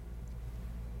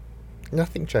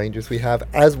 nothing changes. We have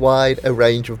as wide a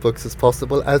range of books as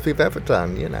possible as we've ever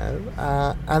done,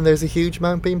 and there's a huge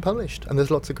amount being published, and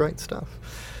there's lots of great stuff.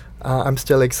 I'm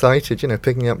still excited,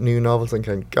 picking up new novels and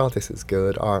going, God, this is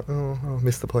good, or,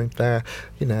 missed the point there,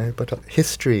 but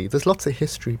history, there's lots of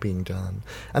history being done,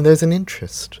 and there's an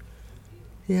interest.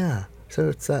 Yeah, so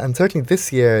it's, and certainly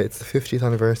this year, it's the 50th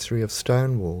anniversary of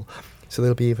Stonewall, So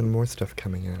there'll be even more stuff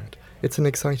coming out. It's an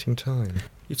exciting time.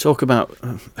 You talk about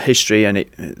history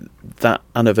and that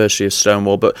anniversary of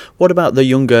Stonewall, but what about the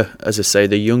younger, as I say,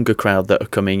 the younger crowd that are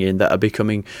coming in, that are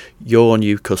becoming your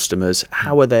new customers?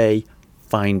 How are they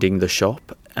finding the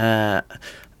shop? And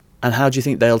how do you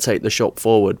think they'll take the shop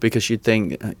forward? Because you'd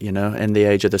think, in the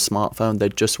age of the smartphone,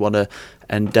 they'd just want to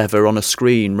endeavour on a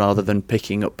screen rather than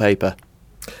picking up paper.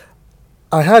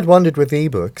 I had wondered with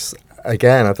ebooks,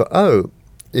 again, I thought,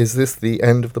 is this the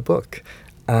end of the book?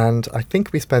 And I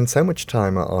think we spend so much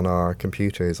time on our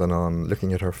computers and on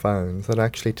looking at our phones that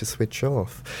actually to switch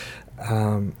off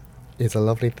is a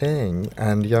lovely thing.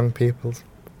 And young people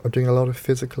are doing a lot of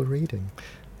physical reading.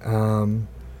 The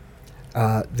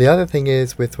other thing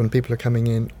is when people are coming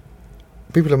in,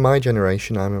 people of my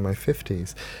generation, I'm in my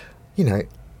 50s,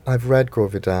 I've read Gore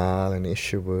Vidal and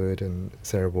Isherwood and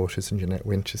Sarah Waters and Jeanette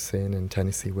Winterson and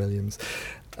Tennessee Williams.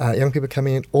 Young people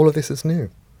coming in, all of this is new.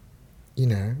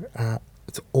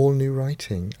 It's all new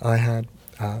writing. I had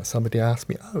somebody ask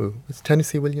me, is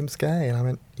Tennessee Williams gay? And I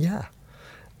went, yeah.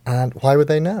 And why would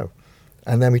they know?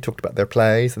 And then we talked about their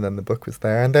plays, and then the book was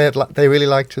there, and they really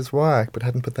liked his work, but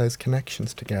hadn't put those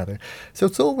connections together. So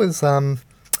it's always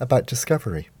about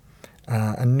discovery,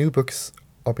 and new books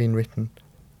are being written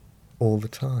all the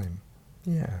time.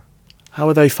 Yeah. How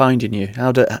are they finding you?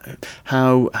 How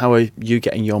are you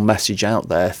getting your message out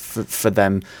there for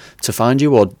them to find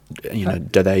you, or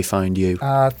do they find you?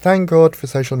 Thank God for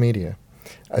social media,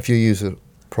 if you use it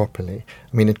properly.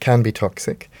 I mean, it can be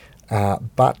toxic,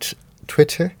 but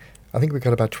Twitter, I think we've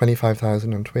got about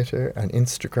 25,000 on Twitter, and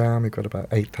Instagram we've got about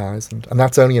 8,000, and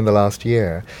that's only in the last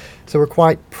year. So we're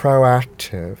quite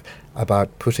proactive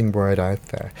about putting word out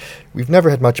there. We've never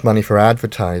had much money for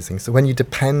advertising, so when you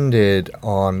depended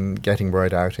on getting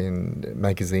word out in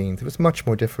magazines, it was much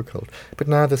more difficult. But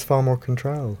now there's far more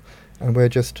control, and we're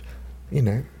just,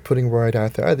 putting word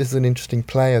out there. This is an interesting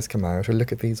play has come out, or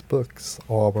look at these books,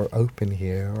 or we're open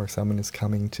here, or someone is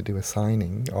coming to do a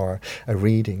signing or a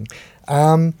reading.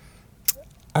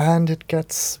 And it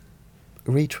gets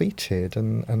retweeted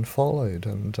and followed,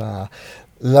 and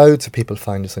loads of people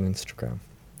find us on Instagram.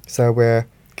 So we're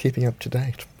keeping up to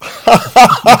date.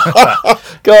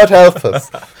 God help us.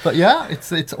 But yeah,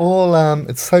 it's all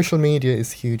social media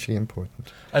is hugely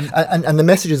important. And the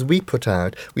messages we put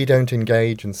out, we don't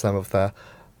engage in some of the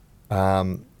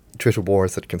Twitter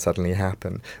wars that can suddenly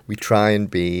happen. We try and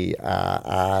be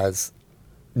as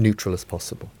neutral as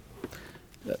possible.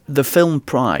 The film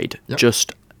Pride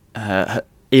just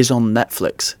is on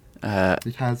Netflix.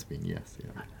 It has been, yes.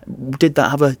 Yeah. Did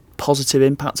that have a positive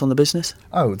impact on the business?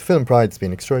 Oh, the film Pride's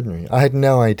been extraordinary. I had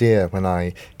no idea when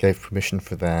I gave permission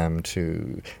for them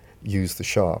to use the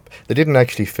shop. They didn't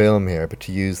actually film here, but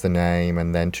to use the name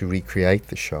and then to recreate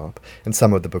the shop. And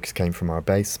some of the books came from our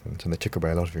basement, and they took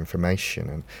away a lot of information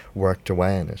and worked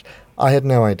away on it. I had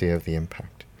no idea of the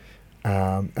impact.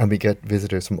 And we get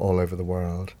visitors from all over the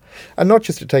world. And not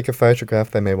just to take a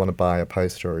photograph, they may want to buy a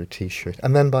poster or a T-shirt,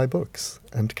 and then buy books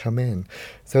and come in.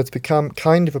 So it's become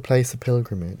kind of a place of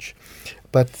pilgrimage,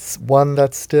 but one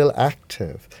that's still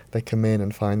active. They come in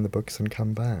and find the books and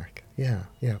come back. Yeah,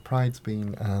 Pride's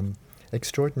been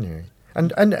extraordinary.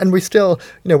 And we still,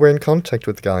 we're in contact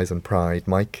with the guys in Pride.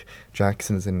 Mike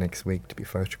Jackson's in next week to be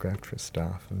photographed for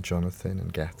staff, and Jonathan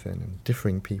and Gethin and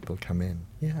differing people come in.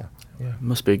 Yeah. It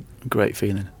must be a great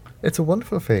feeling. It's a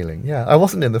wonderful feeling, yeah. I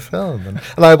wasn't in the film, and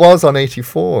I was on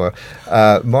 84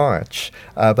 March,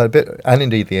 but a bit, and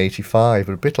indeed the 85,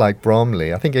 but a bit like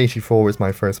Bromley. I think 84 was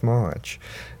my first March,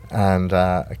 and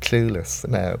clueless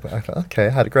now. But I thought, okay, I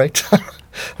had a great time.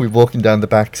 We were walking down the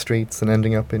back streets and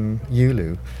ending up in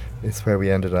Ulu. It's where we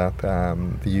ended up,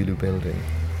 the Ulu building.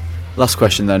 Last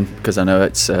question then, because I know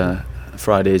it's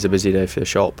Friday is a busy day for the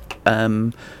shop.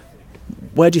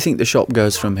 Where do you think the shop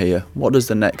goes from here? What does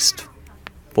the next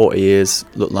 40 years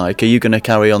look like? Are you going to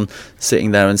carry on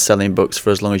sitting there and selling books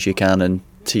for as long as you can and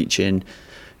teaching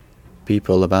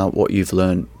people about what you've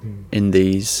learned in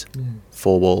these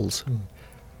four walls?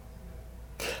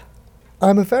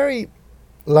 I'm a very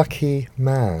lucky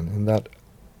man in that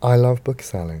I love book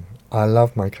selling. I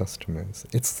love my customers.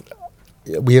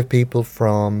 We have people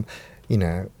from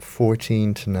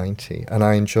 14 to 90, and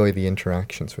I enjoy the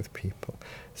interactions with people.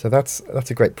 So that's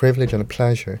a great privilege and a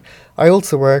pleasure. I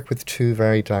also work with two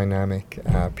very dynamic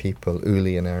people,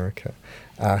 Uli and Erica,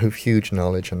 who've huge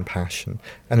knowledge and passion,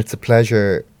 and it's a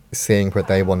pleasure seeing where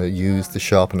they want to use the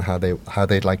shop and how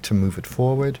they'd like to move it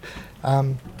forward.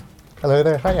 Hello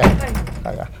there. Hiya.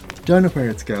 Hiya. Don't know where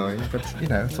it's going, but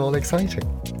it's all exciting.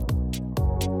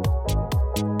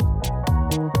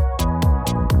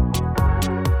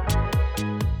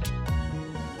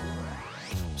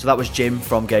 So that was Jim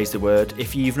from Gaze the Word.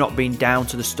 If you've not been down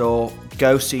to the store,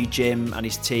 go see Jim and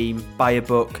his team, buy a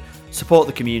book, support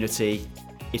the community.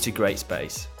 It's a great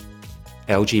space.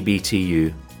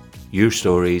 LGBT+You, your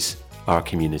stories, our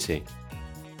community.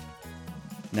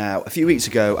 Now, a few weeks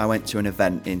ago, I went to an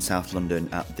event in South London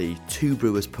at the Two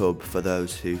Brewers pub. For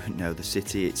those who know the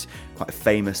city, it's quite a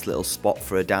famous little spot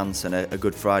for a dance and a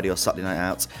Good Friday or Saturday night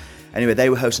out. Anyway, they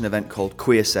were hosting an event called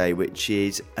Queer Say, which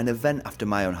is an event after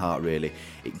my own heart, really.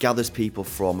 It gathers people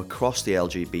from across the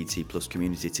LGBT+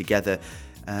 community together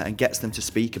and gets them to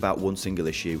speak about one single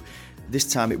issue. This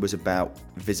time it was about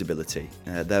visibility.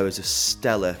 There was a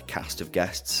stellar cast of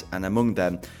guests, and among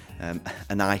them,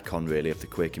 an icon really of the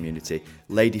queer community,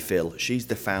 Lady Phyll. She's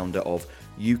the founder of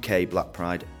UK Black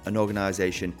Pride, an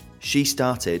organisation she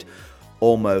started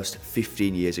almost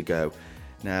 15 years ago.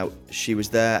 Now, she was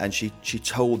there and she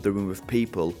told the room of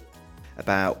people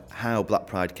about how Black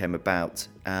Pride came about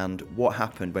and what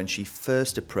happened when she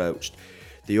first approached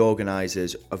the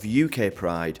organisers of UK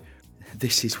Pride.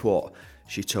 This is what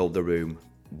she told the room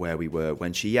where we were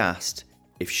when she asked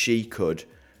if she could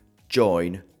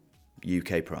join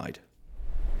UK Pride.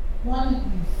 Why don't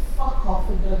you fuck off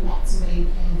and go back to where you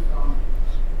came from?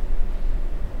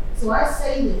 So I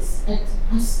say this, and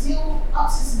I still, up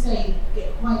to today,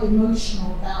 get quite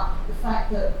emotional about the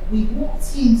fact that we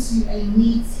walked into a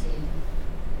meeting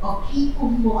of people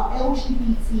who are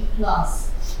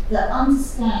LGBT+, that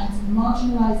understand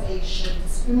marginalisation,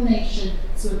 discrimination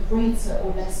to a greater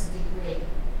or lesser degree.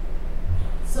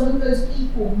 Some of those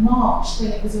people marched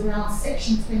when it was around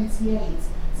Section 28.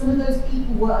 Some of those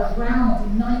people were around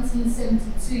in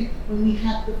 1972 when we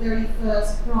had the very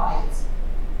first Pride.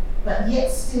 But yet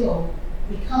still,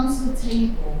 we come to the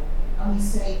table and we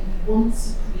say we want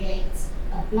to create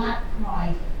a Black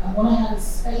Pride and want to have a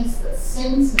space that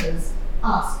centres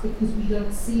us because we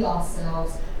don't see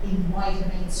ourselves in wider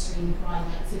mainstream Pride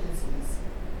activities.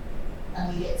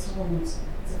 And we get told to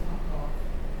fuck off.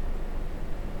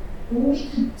 All we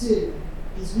could do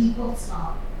is we got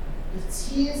up, the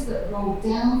tears that rolled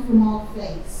down from our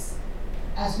face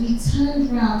as we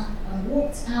turned round and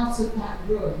walked out of that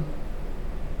room.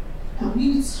 And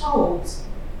we were told,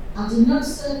 under no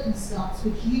circumstance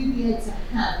would you be able to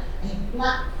have a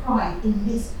Black Pride in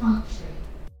this country.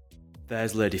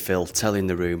 There's Lady Phyll telling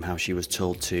the room how she was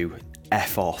told to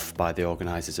F off by the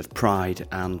organisers of Pride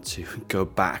and to go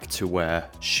back to where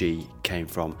she came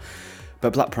from.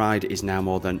 But Black Pride is now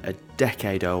more than a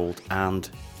decade old, and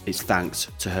it's thanks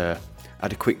to her. I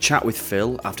had a quick chat with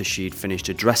Phyll after she'd finished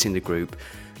addressing the group,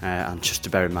 and just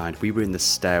to bear in mind, we were in the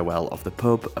stairwell of the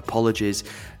pub. Apologies,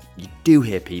 you do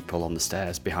hear people on the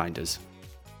stairs behind us.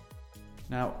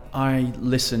 Now, I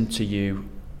listened to you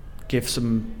give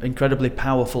some incredibly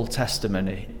powerful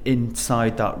testimony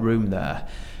inside that room there.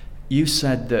 You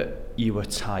said that you were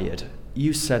tired.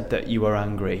 You said that you were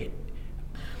angry.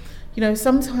 You know,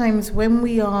 sometimes when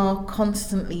we are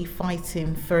constantly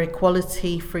fighting for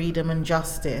equality, freedom and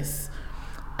justice,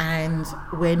 and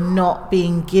we're not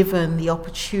being given the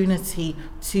opportunity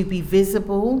to be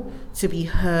visible, to be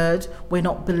heard, we're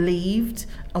not believed,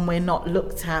 and we're not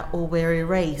looked at or we're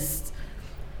erased,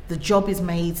 the job is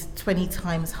made 20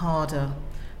 times harder.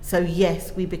 So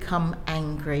yes, we become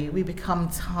angry, we become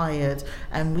tired,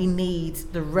 and we need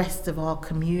the rest of our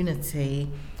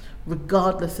community,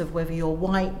 regardless of whether you're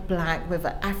white, black,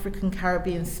 whether African,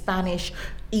 Caribbean, Spanish,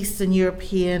 Eastern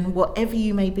European, whatever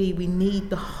you may be, we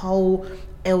need the whole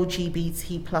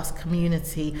LGBT+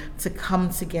 community to come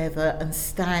together and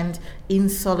stand in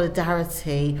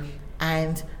solidarity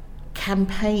and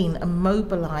campaign and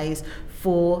mobilise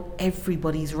for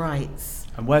everybody's rights.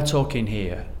 And we're talking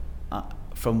here,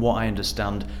 from what I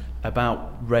understand,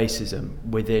 about racism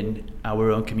within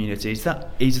our own community. Is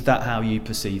that how you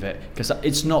perceive it? Because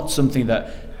it's not something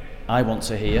that I want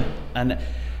to hear,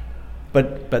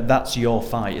 but that's your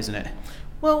fight, isn't it?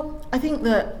 Well, I think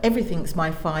that everything's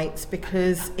my fight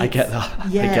because I get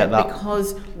that. Yeah, I get that.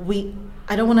 Because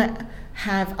I don't want to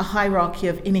have a hierarchy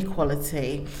of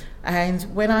inequality. And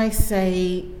when I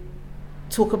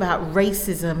talk about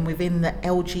racism within the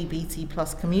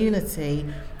LGBT+ community,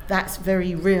 that's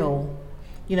very real.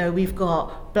 You know, we've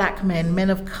got black men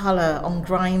of colour on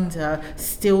Grindr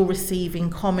still receiving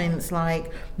comments like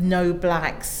no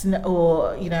blacks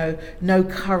or, you know, no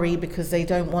curry because they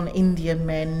don't want Indian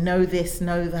men, no this,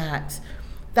 no that.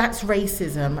 That's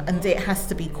racism and it has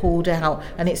to be called out,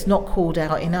 and it's not called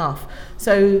out enough.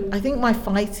 So I think my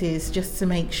fight is just to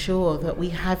make sure that we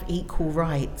have equal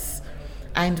rights.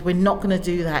 And we're not going to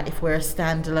do that if we're a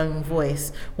standalone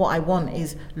voice. What I want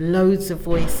is loads of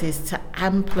voices to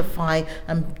amplify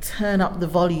and turn up the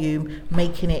volume,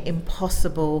 making it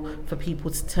impossible for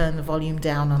people to turn the volume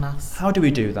down on us. How do we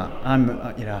do that? I'm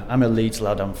a Leeds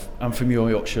lad. I'm from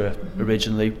Yorkshire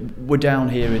originally. We're down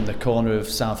here in the corner of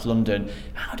South London.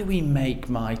 How do we make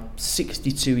my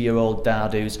 62-year-old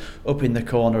dad who's up in the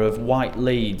corner of White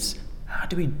Leeds? How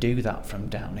do we do that from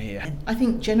down here? I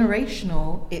think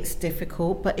generational, it's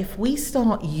difficult, but if we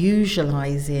start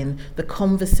usualising the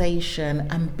conversation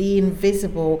and being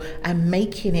visible and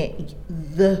making it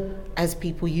as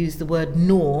people use the word,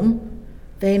 norm,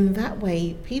 then that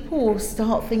way people will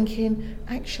start thinking,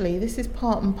 actually, this is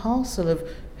part and parcel of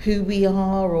who we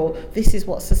are, or this is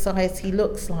what society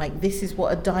looks like, this is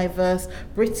what a diverse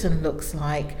Britain looks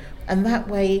like. And that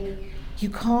way you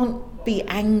can't be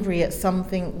angry at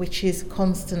something which is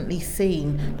constantly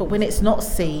seen, but when it's not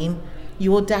seen,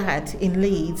 your dad in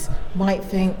Leeds might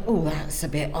think, oh, that's a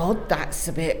bit odd, that's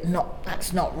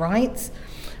not right.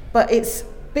 But it's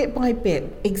bit by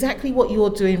bit, exactly what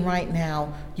you're doing right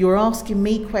now. You're asking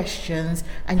me questions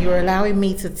and you're allowing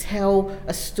me to tell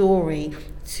a story,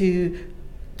 to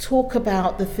talk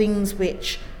about the things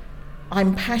which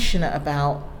I'm passionate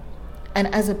about.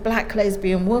 And as a black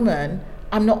lesbian woman,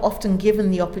 I'm not often given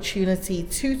the opportunity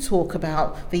to talk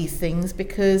about these things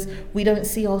because we don't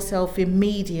see ourselves in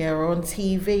media or on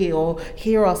TV or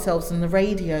hear ourselves on the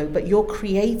radio, but you're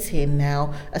creating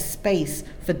now a space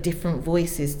for different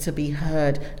voices to be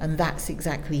heard, and that's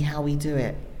exactly how we do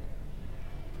it.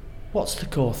 What's the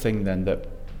core thing then that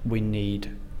we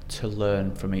need to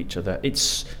learn from each other?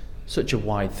 It's such a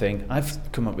wide thing.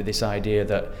 I've come up with this idea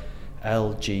that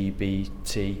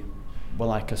LGBT, we're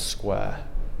like a square,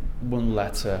 one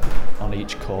letter on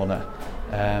each corner,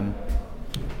 and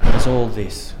there's all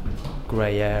this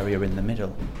grey area in the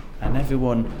middle, and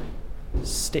everyone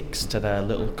sticks to their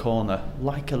little corner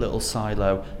like a little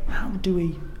silo. How do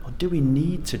we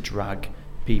need to drag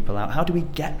people out? How do we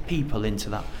get people into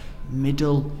that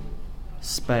middle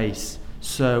space?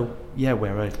 So yeah,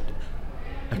 we're a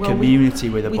community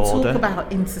with a border. We talk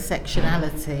about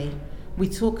intersectionality. We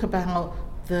talk about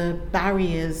the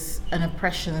barriers and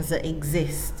oppressions that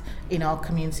exist in our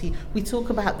community. We talk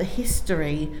about the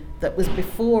history that was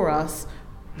before us,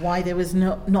 why there was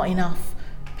not enough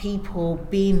people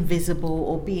being visible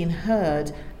or being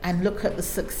heard, and look at the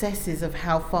successes of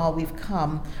how far we've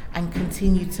come and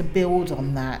continue to build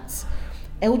on that.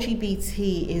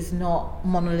 LGBT is not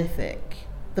monolithic.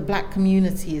 The black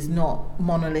community is not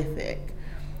monolithic.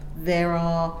 There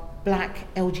are black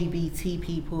LGBT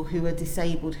people who are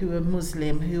disabled, who are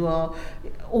Muslim, who are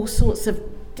all sorts of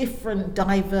different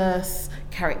diverse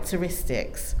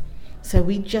characteristics. So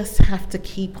we just have to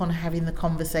keep on having the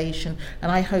conversation,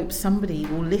 and I hope somebody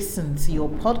will listen to your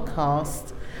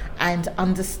podcast and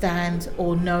understand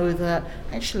or know that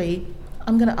actually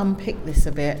I'm going to unpick this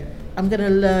a bit, I'm going to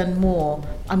learn more,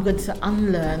 I'm going to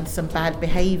unlearn some bad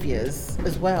behaviours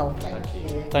as well.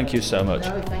 Thank you so much.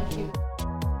 No, thank you.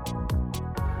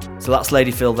 So that's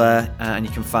Lady Phyll there, and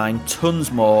you can find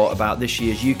tons more about this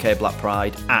year's UK Black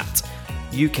Pride at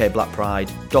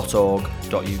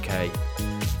ukblackpride.org.uk.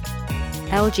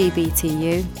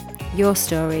 LGBT+You, your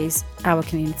stories, our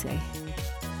community.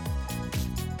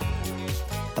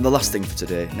 And the last thing for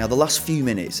today. Now, the last few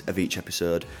minutes of each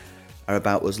episode are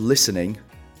about us listening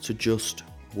to just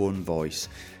one voice.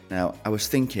 Now, I was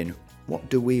thinking, what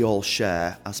do we all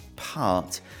share as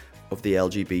part of the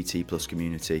LGBT+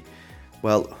 community?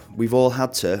 Well, we've all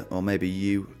had to, or maybe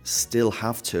you still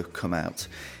have to, come out.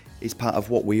 It's part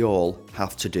of what we all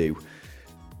have to do.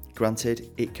 Granted,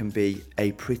 it can be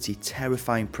a pretty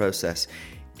terrifying process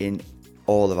in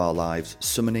all of our lives,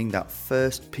 summoning that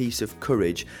first piece of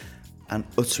courage and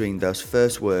uttering those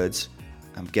first words,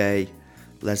 I'm gay,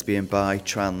 lesbian, bi,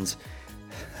 trans.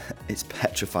 It's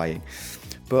petrifying.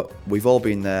 But we've all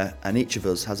been there, and each of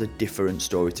us has a different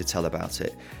story to tell about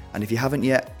it. And if you haven't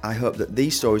yet, I hope that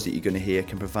these stories that you're going to hear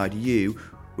can provide you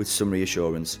with some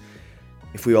reassurance.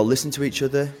 If we all listen to each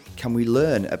other, can we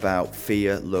learn about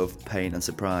fear, love, pain and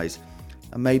surprise?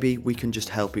 And maybe we can just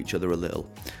help each other a little.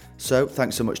 So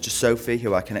thanks so much to Sophie,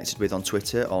 who I connected with on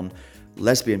Twitter on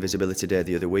Lesbian Visibility Day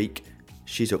the other week.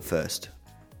 She's up first.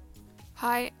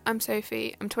 Hi, I'm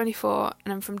Sophie, I'm 24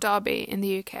 and I'm from Derby in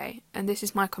the UK, and this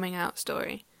is my coming out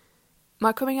story.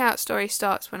 My coming out story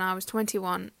starts when I was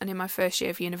 21 and in my first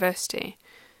year of university.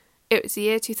 It was the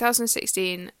year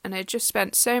 2016, and I had just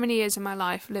spent so many years of my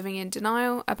life living in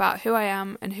denial about who I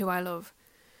am and who I love.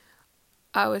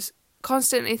 I was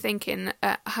constantly thinking,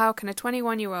 how can a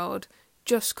 21-year-old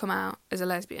just come out as a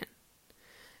lesbian?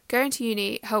 Going to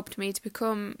uni helped me to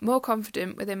become more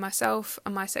confident within myself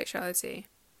and my sexuality.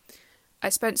 I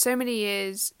spent so many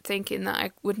years thinking that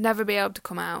I would never be able to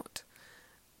come out,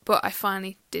 but I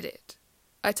finally did it.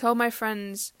 I told my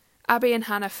friends Abby and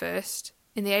Hannah first,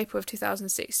 in the April of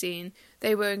 2016.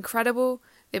 They were incredible,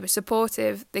 they were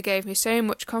supportive, they gave me so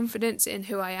much confidence in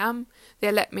who I am,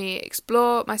 they let me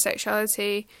explore my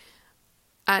sexuality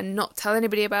and not tell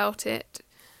anybody about it.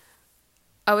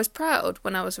 I was proud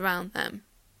when I was around them.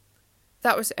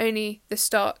 That was only the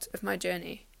start of my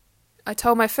journey. I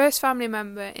told my first family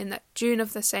member in that June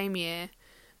of the same year,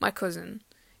 my cousin.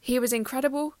 He was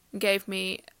incredible and gave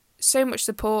me so much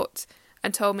support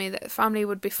and told me that the family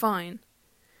would be fine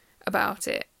about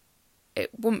it.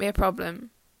 It wouldn't be a problem.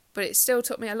 But it still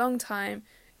took me a long time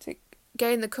to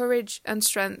gain the courage and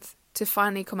strength to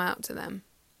finally come out to them.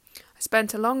 I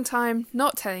spent a long time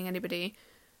not telling anybody,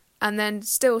 and then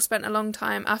still spent a long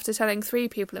time after telling 3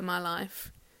 people in my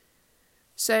life.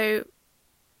 So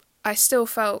I still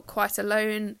felt quite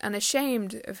alone and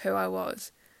ashamed of who I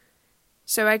was.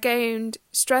 So I gained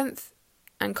strength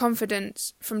and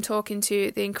confidence from talking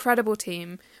to the incredible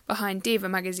team behind Diva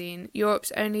magazine,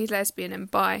 Europe's only lesbian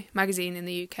and bi magazine in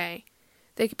the UK.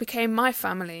 They became my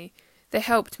family. They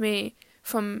helped me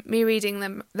from me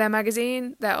reading their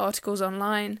magazine, their articles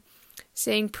online,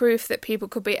 seeing proof that people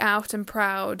could be out and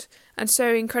proud and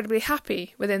so incredibly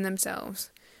happy within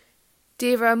themselves.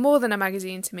 Diva are more than a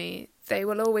magazine to me. They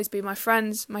will always be my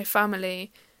friends, my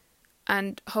family,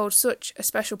 and hold such a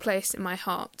special place in my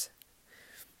heart.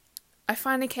 I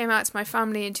finally came out to my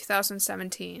family in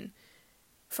 2017.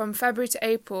 From February to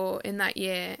April in that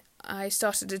year, I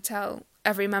started to tell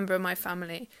every member of my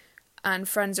family and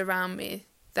friends around me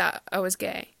that I was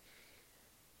gay.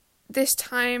 This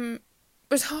time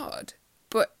was hard,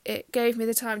 but it gave me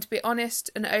the time to be honest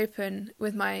and open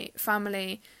with my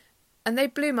family, and they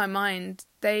blew my mind.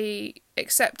 They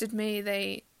accepted me,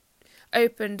 they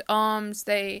opened arms,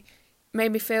 they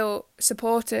made me feel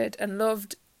supported and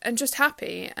loved and just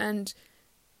happy, and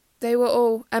they were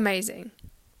all amazing.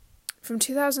 From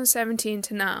 2017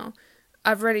 to now,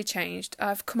 I've really changed.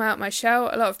 I've come out my shell.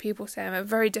 A lot of people say I'm a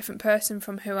very different person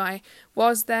from who I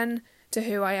was then to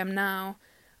who I am now.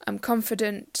 I'm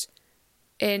confident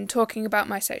in talking about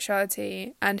my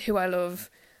sexuality and who I love.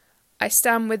 I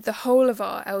stand with the whole of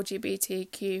our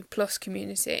LGBTQ+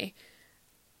 community.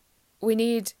 We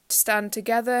need to stand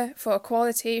together for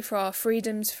equality, for our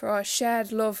freedoms, for our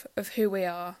shared love of who we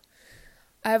are.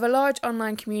 I have a large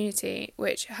online community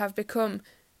which have become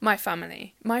my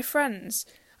family, my friends.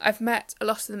 I've met a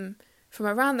lot of them from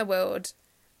around the world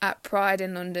at Pride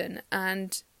in London,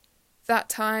 and that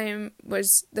time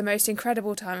was the most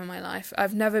incredible time in my life.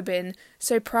 I've never been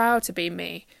so proud to be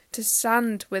me, to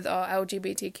stand with our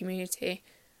LGBT community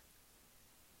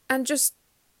and just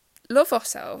love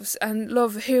ourselves and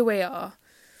love who we are.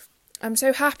 I'm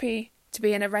so happy to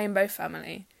be in a rainbow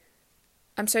family.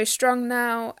 I'm so strong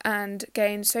now and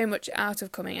gain so much out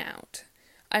of coming out.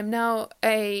 I'm now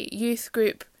a youth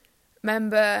group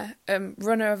member,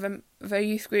 runner of a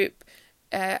youth group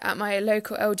at my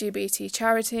local LGBT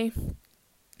charity.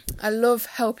 I love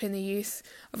helping the youth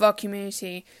of our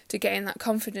community to gain that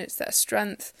confidence, that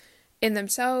strength in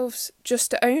themselves, just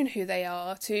to own who they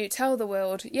are, to tell the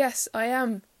world, yes, I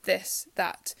am this,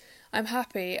 that. I'm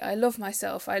happy, I love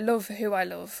myself, I love who I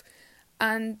love.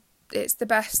 And it's the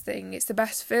best thing, it's the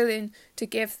best feeling to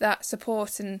give that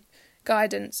support and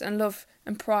guidance and love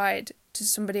and pride to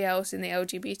somebody else in the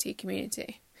LGBT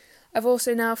community. I've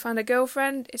also now found a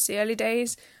girlfriend. It's the early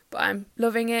days, but I'm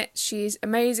loving it. She's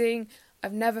amazing.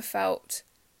 I've never felt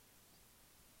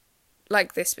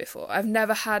like this before. I've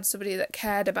never had somebody that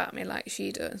cared about me like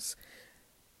she does.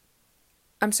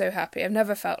 I'm so happy. I've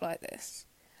never felt like this.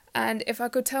 And if I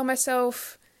could tell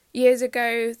myself years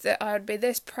ago that I would be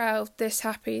this proud, this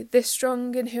happy, this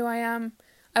strong in who I am,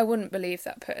 I wouldn't believe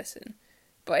that person.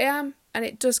 But I am, and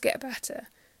it does get better.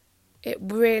 It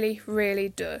really, really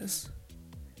does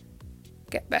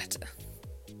get better.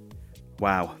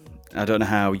 Wow. I don't know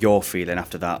how you're feeling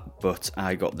after that, but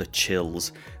I got the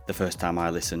chills the first time I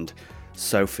listened.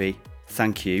 Sophie,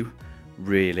 thank you.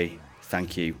 Really,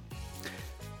 thank you.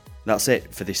 That's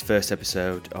it for this first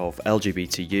episode of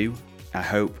LGBT+You. I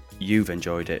hope you've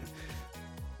enjoyed it.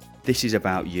 This is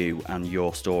about you and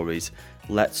your stories.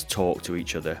 Let's talk to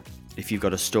each other. If you've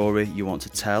got a story you want to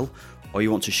tell, or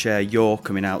you want to share your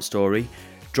coming out story,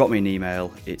 drop me an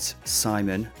email. It's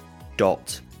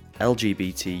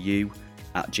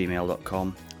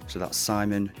simon.lgbtyou@gmail.com. So that's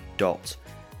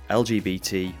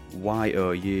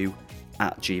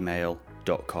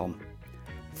simon.lgbtyou@gmail.com.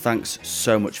 Thanks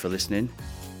so much for listening.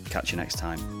 Catch you next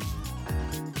time.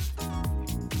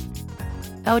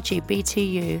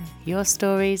 LGBTU, your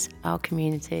stories, our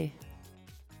community.